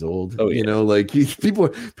 99 years old. Oh, yeah. You know, like people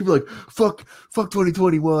are like, fuck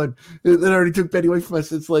 2021. That already took Betty White from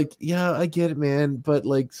us. It's like, yeah, I get it, man. But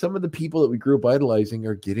like some of the people that we grew up idolizing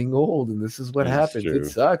are getting old, and this is what happens. True. It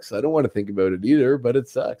sucks. I don't want to think about it either, but it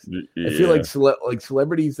sucks. Yeah. I feel like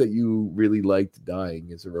celebrities that you really liked dying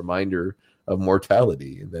is a reminder of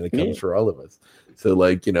mortality, and then it comes for all of us. So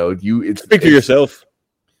like, you know, speak for yourself.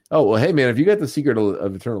 Oh well, hey man, if you got the secret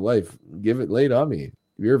of eternal life, lay it on me.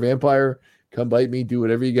 If you're a vampire, come bite me. Do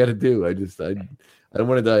whatever you got to do. I don't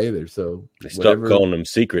want to die either. So stop calling them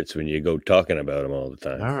secrets when you go talking about them all the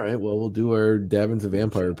time. All right. Well, we'll do our Davin's a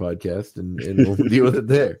Vampire podcast and we'll deal with it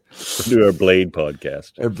there. We'll do our Blade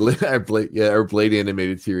podcast. Our Blade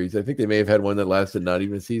animated series. I think they may have had one that lasted not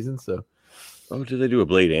even a season. So. Oh, did they do a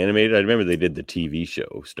Blade animated? I remember they did the TV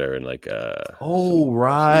show starring like oh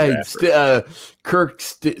right, Kirk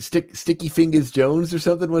Sticky Fingers Jones or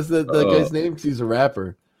something was the guy's name because he's a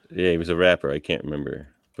rapper. Yeah, he was a rapper. I can't remember,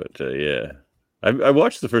 but yeah, I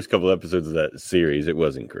watched the first couple episodes of that series. It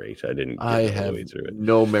wasn't great. I have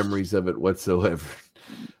no memories of it whatsoever.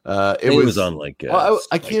 It was on like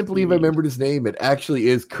I can't believe I remembered his name. It actually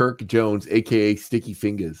is Kirk Jones, aka Sticky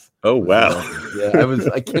Fingers. Oh wow!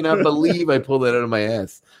 I cannot believe I pulled that out of my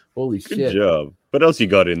ass. Holy shit! Good job. What else you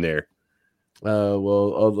got in there?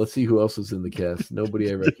 Let's see who else was in the cast.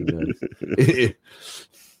 Nobody I recognize.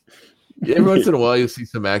 Every once in a while, you'll see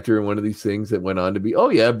some actor in one of these things that went on to be. Oh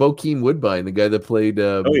yeah, Bokeem Woodbine, the guy that played.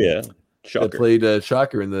 Shocker. That played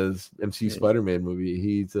Shocker in the MCU Spider-Man movie.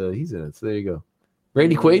 He's in it. So there you go.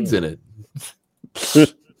 Randy Quaid's in it.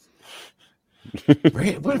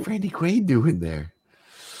 What did Randy Quaid do in there?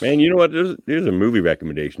 Man, you know what? There's a movie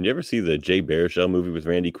recommendation. You ever see the Jay Baruchel movie with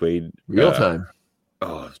Randy Quaid? Real Time.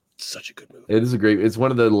 Oh, such a good movie. It's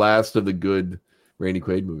one of the last of the good Randy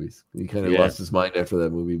Quaid movies. He kind of lost his mind after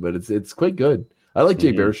that movie, but it's quite good. I like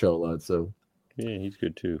Jay Baruchel a lot, so. Yeah, he's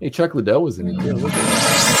good too. Hey, Chuck Liddell was in it. Yeah, look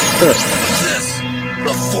at this.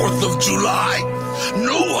 The 4th of July?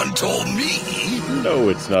 No one told me. No,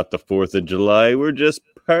 it's not the 4th of July. We're just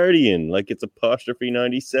partying like it's apostrophe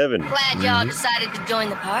 97. Glad y'all decided to join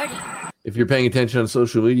the party. If you're paying attention on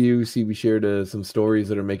social media, you see we shared some stories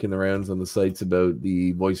that are making the rounds on the sites about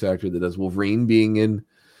the voice actor that does Wolverine being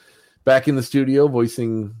back in the studio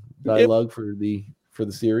voicing dialogue for the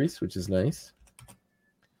series, which is nice.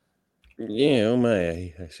 Yeah, oh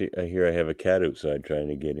my! I hear I have a cat outside trying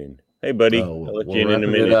to get in. Hey, buddy, I'll let you in a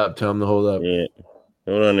minute. Tell him to hold up. Yeah,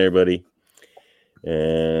 hold on there, buddy.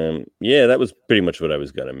 Yeah, that was pretty much what I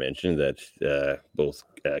was going to mention. That both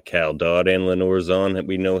Cal Dodd and Lenore Zahn, that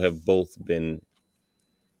we know, have both been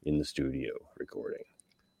in the studio recording.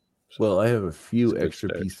 So, well, I have a few extra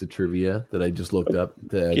pieces of trivia that I just looked up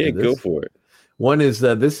to add to this. Go for it. One is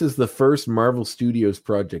that this is the first Marvel Studios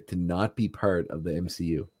project to not be part of the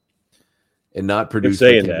MCU and not produced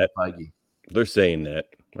by Kevin Feige. They're saying that.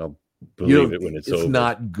 I'll believe it when it's over. It's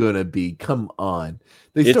not gonna be. Come on,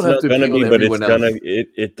 it's not gonna be, but it's gonna.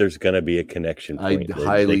 There's gonna be a connection point. I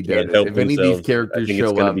highly doubt it. If any of these characters show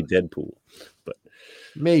up, it's gonna be Deadpool, but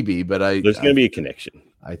maybe. But there's gonna be a connection.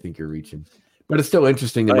 I think you're reaching, but it's still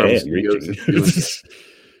interesting that Marvel Studios is doing it.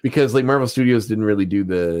 Because like Marvel Studios didn't really do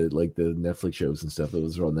the Netflix shows and stuff. It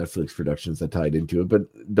was all Netflix productions that tied into it, but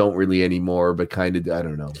don't really anymore. But kind of, I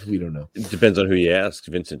don't know. We don't know. It depends on who you ask.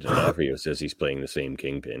 Vincent D'Onofrio says he's playing the same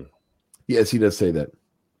Kingpin. Yes, he does say that.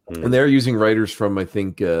 And they're using writers from, I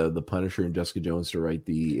think, The Punisher and Jessica Jones to write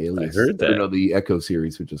the Alias. I heard that. The Echo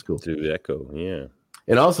series, which is cool. To Echo, yeah.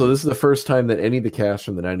 And also, this is the first time that any of the cast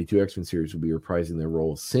from the 92 X-Men series will be reprising their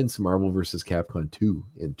roles since Marvel vs. Capcom 2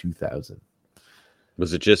 in 2000.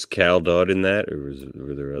 Was it just Cal Dodd in that, or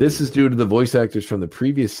were there others? This is due to the voice actors from the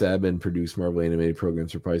previous Sabin-produced Marvel animated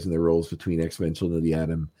programs reprising their roles between X-Men Children of the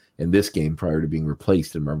Atom and this game prior to being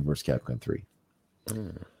replaced in Marvel vs. Capcom 3.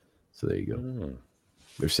 So there you go.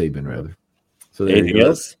 Or Sabin, rather. So there Anything you go.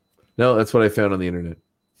 else? No, that's what I found on the internet.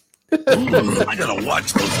 I gotta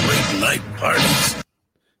watch those late night parties.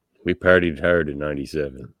 We partied hard in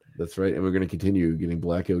 97. That's right. And we're going to continue getting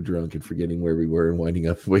blackout drunk and forgetting where we were and waking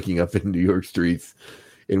up in New York streets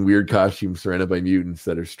in weird costumes surrounded by mutants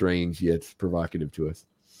that are strange yet provocative to us.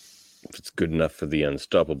 If it's good enough for the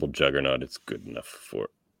unstoppable Juggernaut, it's good enough for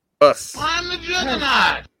us. I'm the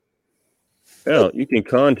Juggernaut. Well, you can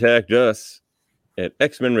contact us at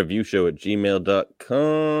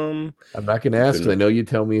xmenreviewshow@gmail.com. I'm not going to ask because I know you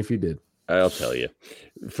tell me if you did. I'll tell you.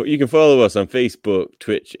 You can follow us on Facebook,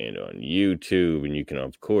 Twitch, and on YouTube. And you can,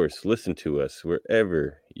 of course, listen to us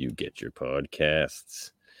wherever you get your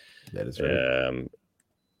podcasts. That is right.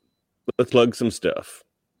 Let's plug some stuff.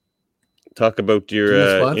 Talk about your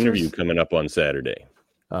interview coming up on Saturday.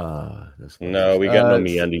 No, we got no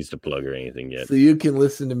MeUndies to plug or anything yet. So you can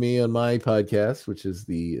listen to me on my podcast, which is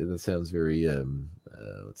that sounds very,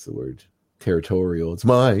 what's the word? Territorial. It's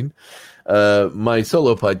mine. My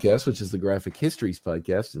solo podcast, which is the Graphic Histories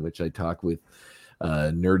podcast, in which I talk with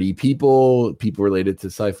nerdy people related to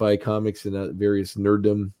sci-fi comics and various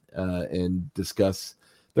nerddom, and discuss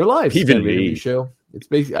their lives. Even kind of me. Show. It's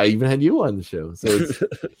basically, I even had you on the show, so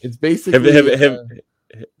it's basically.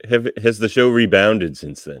 Has the show rebounded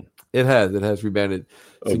since then? It has rebounded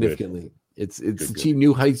significantly. Good. It's achieved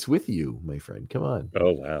new heights with you, my friend. Come on.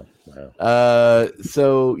 Oh wow.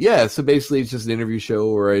 So basically it's just an interview show,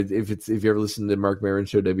 or if you ever listen to Mark Maron's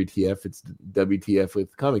show WTF, it's WTF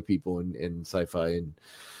with comic people and sci-fi and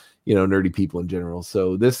nerdy people in general.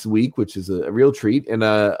 So this week, which is a real treat, and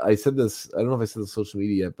I said this, I don't know if I said this on social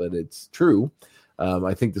media yet, but it's true.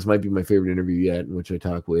 I think this might be my favorite interview yet, in which I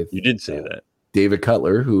talk with. You did say that. David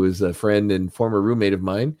Cutler, who is a friend and former roommate of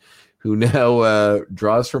mine, who now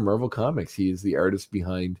draws for Marvel Comics. He is the artist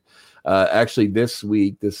behind. Actually, this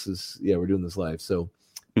week, we're doing this live. So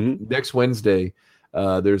next Wednesday,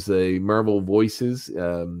 there's a Marvel Voices.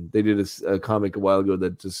 They did a comic a while ago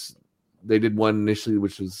they did one initially,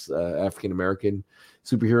 which was African American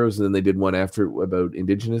superheroes, and then they did one after about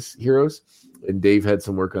Indigenous heroes. And Dave had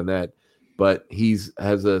some work on that. But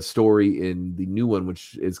has a story in the new one,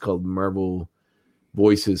 which is called Marvel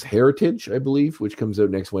Voices Heritage, I believe, which comes out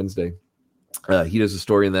next Wednesday. He does a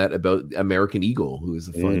story in that about American Eagle, who is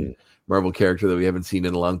a fun Marvel character that we haven't seen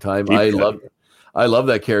in a long time. I love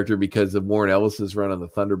that character because of Warren Ellis's run on the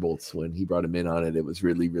Thunderbolts. When he brought him in on it, it was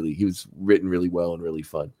he was written really well and really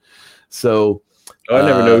fun. So I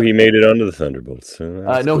never know he made it onto the Thunderbolts.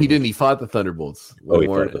 No, cool. He didn't. He fought the Thunderbolts. Fought the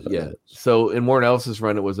Thunderbolts. Yeah. So in Warren Ellis's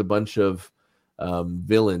run, it was a bunch of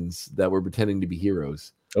villains that were pretending to be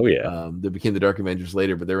heroes. Oh yeah. They became the Dark Avengers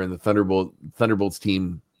later, but they were in the Thunderbolts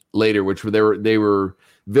team later, which they were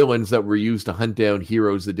villains that were used to hunt down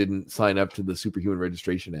heroes that didn't sign up to the Superhuman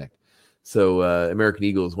Registration Act. So American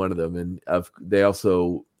Eagle is one of them, and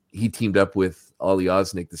he teamed up with Ollie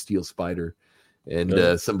Osnick, the Steel Spider,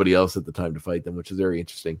 and somebody else at the time to fight them, which is very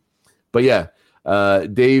interesting. But yeah,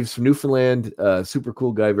 Dave's from Newfoundland, super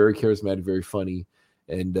cool guy, very charismatic, very funny.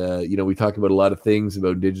 And, we talk about a lot of things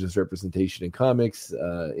about Indigenous representation in comics,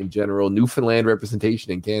 in general, Newfoundland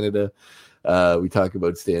representation in Canada. We talk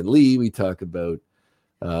about Stan Lee. We talk about...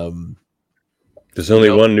 There's only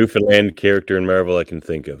one Newfoundland character in Marvel I can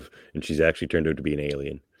think of, and she's actually turned out to be an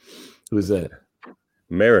alien. Who is that?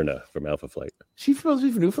 Marina from Alpha Flight. She's supposed to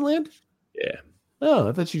be from Newfoundland? Yeah. Oh,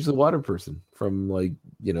 I thought she was a water person from,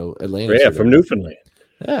 Atlanta. Yeah, from Newfoundland.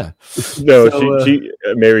 Yeah. No, she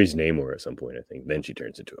marries Namor at some point, I think. Then she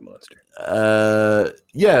turns into a monster.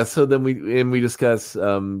 So then we discuss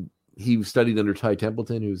he studied under Ty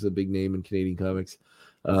Templeton, who's a big name in Canadian comics.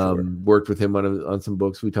 Worked with him on some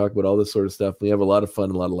books. We talk about all this sort of stuff. We have a lot of fun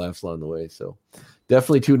and a lot of laughs along the way. So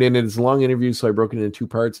definitely tune in. It's a long interview, so I broke it into 2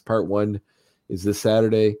 parts. Part 1 is this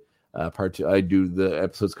Saturday. Part 2, I do the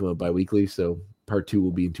episodes come out bi-weekly, so part 2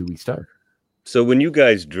 will be in 2 weeks' time. So when you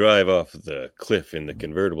guys drive off the cliff in the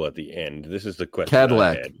convertible at the end, this is the question.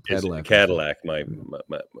 Cadillac. My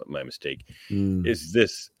mistake. Is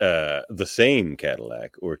this the same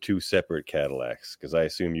Cadillac or 2 separate Cadillacs? Because I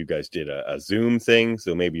assume you guys did a Zoom thing,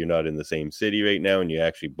 so maybe you're not in the same city right now, and you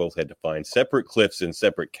actually both had to find separate cliffs and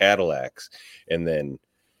separate Cadillacs, and then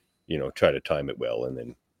try to time it well, and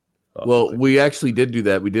then. Well, we actually did do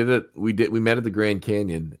that. We did it. We met at the Grand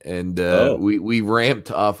Canyon, and we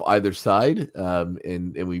ramped off either side,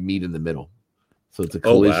 and we meet in the middle. So it's a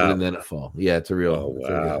collision and then a fall. Yeah, it's a real. Oh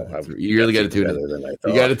wow! You really got to tune in.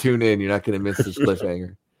 You got to tune in. You're not going to miss this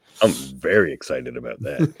cliffhanger. I'm very excited about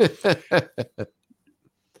that.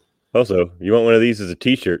 Also, you want one of these as a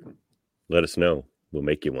T-shirt? Let us know. We'll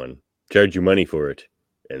make you one. Charge you money for it,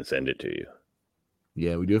 and send it to you.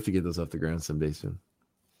 Yeah, we do have to get those off the ground someday soon.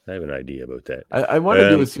 I have an idea about that. I want to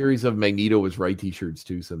do a series of Magneto as right T-shirts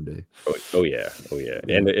too someday. Oh yeah,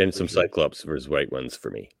 and some sure. Cyclops versus white ones for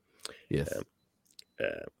me. Yes.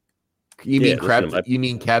 You mean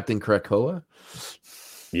Captain Krakoa?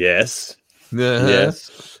 Yes. Uh-huh.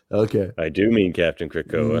 Yes. Okay. I do mean Captain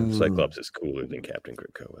Krakoa. Cyclops is cooler than Captain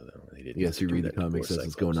Krakoa, though. Yes, you read the comics. That's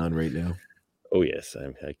what's going on right now. Oh yes,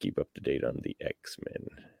 I keep up to date on the X-Men.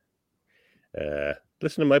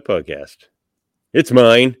 Listen to my podcast. It's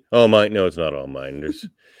mine. All mine. No, it's not all mine.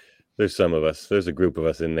 There's some of us. There's a group of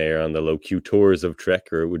us in there on the Locutors of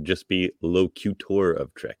Trek, or it would just be Locutor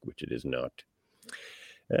of Trek, which it is not.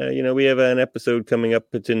 We have an episode coming up.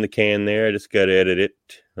 It's in the can there. I just got to edit it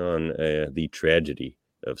on the tragedy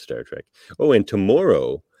of Star Trek. Oh, and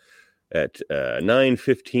tomorrow at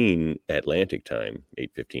 9:15 Atlantic time,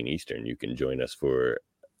 8:15 Eastern, you can join us for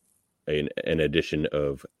an edition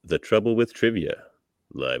of The Trouble with Trivia,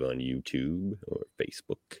 live on YouTube or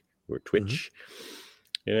Facebook or Twitch.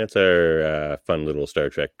 Mm-hmm. That's our fun little Star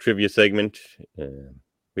Trek trivia segment.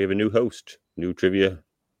 We have a new host, new trivia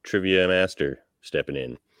master stepping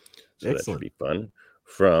in. So Excellent. That should be fun.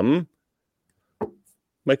 From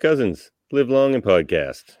my cousins, Live Long and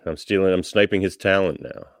Podcast. I'm sniping his talent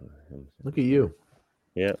now. Look at you.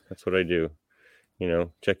 Yeah, that's what I do.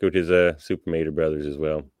 Check out his Super Mater Brothers as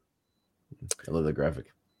well. I love the graphic.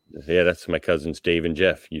 Yeah, that's my cousins, Dave and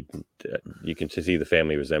Jeff. You can see the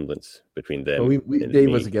family resemblance between them. Dave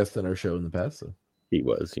was a guest on our show in the past. So. He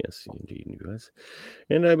was, yes, indeed he was.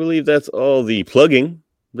 And I believe that's all the plugging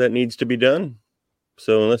that needs to be done.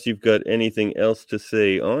 So unless you've got anything else to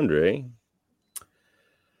say, Andre.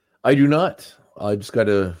 I do not. I just got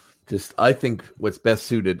to I think what's best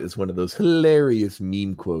suited is one of those hilarious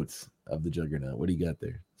meme quotes of the Juggernaut. What do you got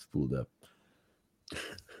there? It's pulled up.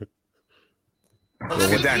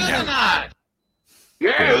 Juggernaut!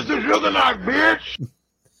 Yeah, it's the Juggernaut, bitch!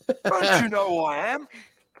 Don't you know who I am?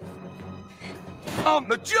 I'm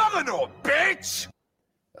the Juggernaut, bitch!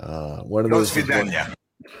 One of those.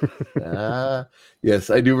 Yes,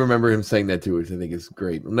 I do remember him saying that too, which I think is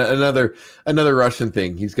great. Another Russian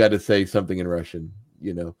thing. He's got to say something in Russian,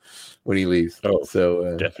 when he leaves. Oh,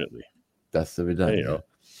 so definitely. That's the vidanya.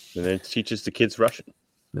 And it teaches the kids Russian.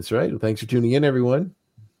 That's right. Well, thanks for tuning in, everyone.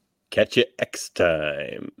 Catch you next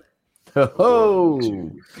time. Ho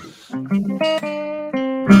ho!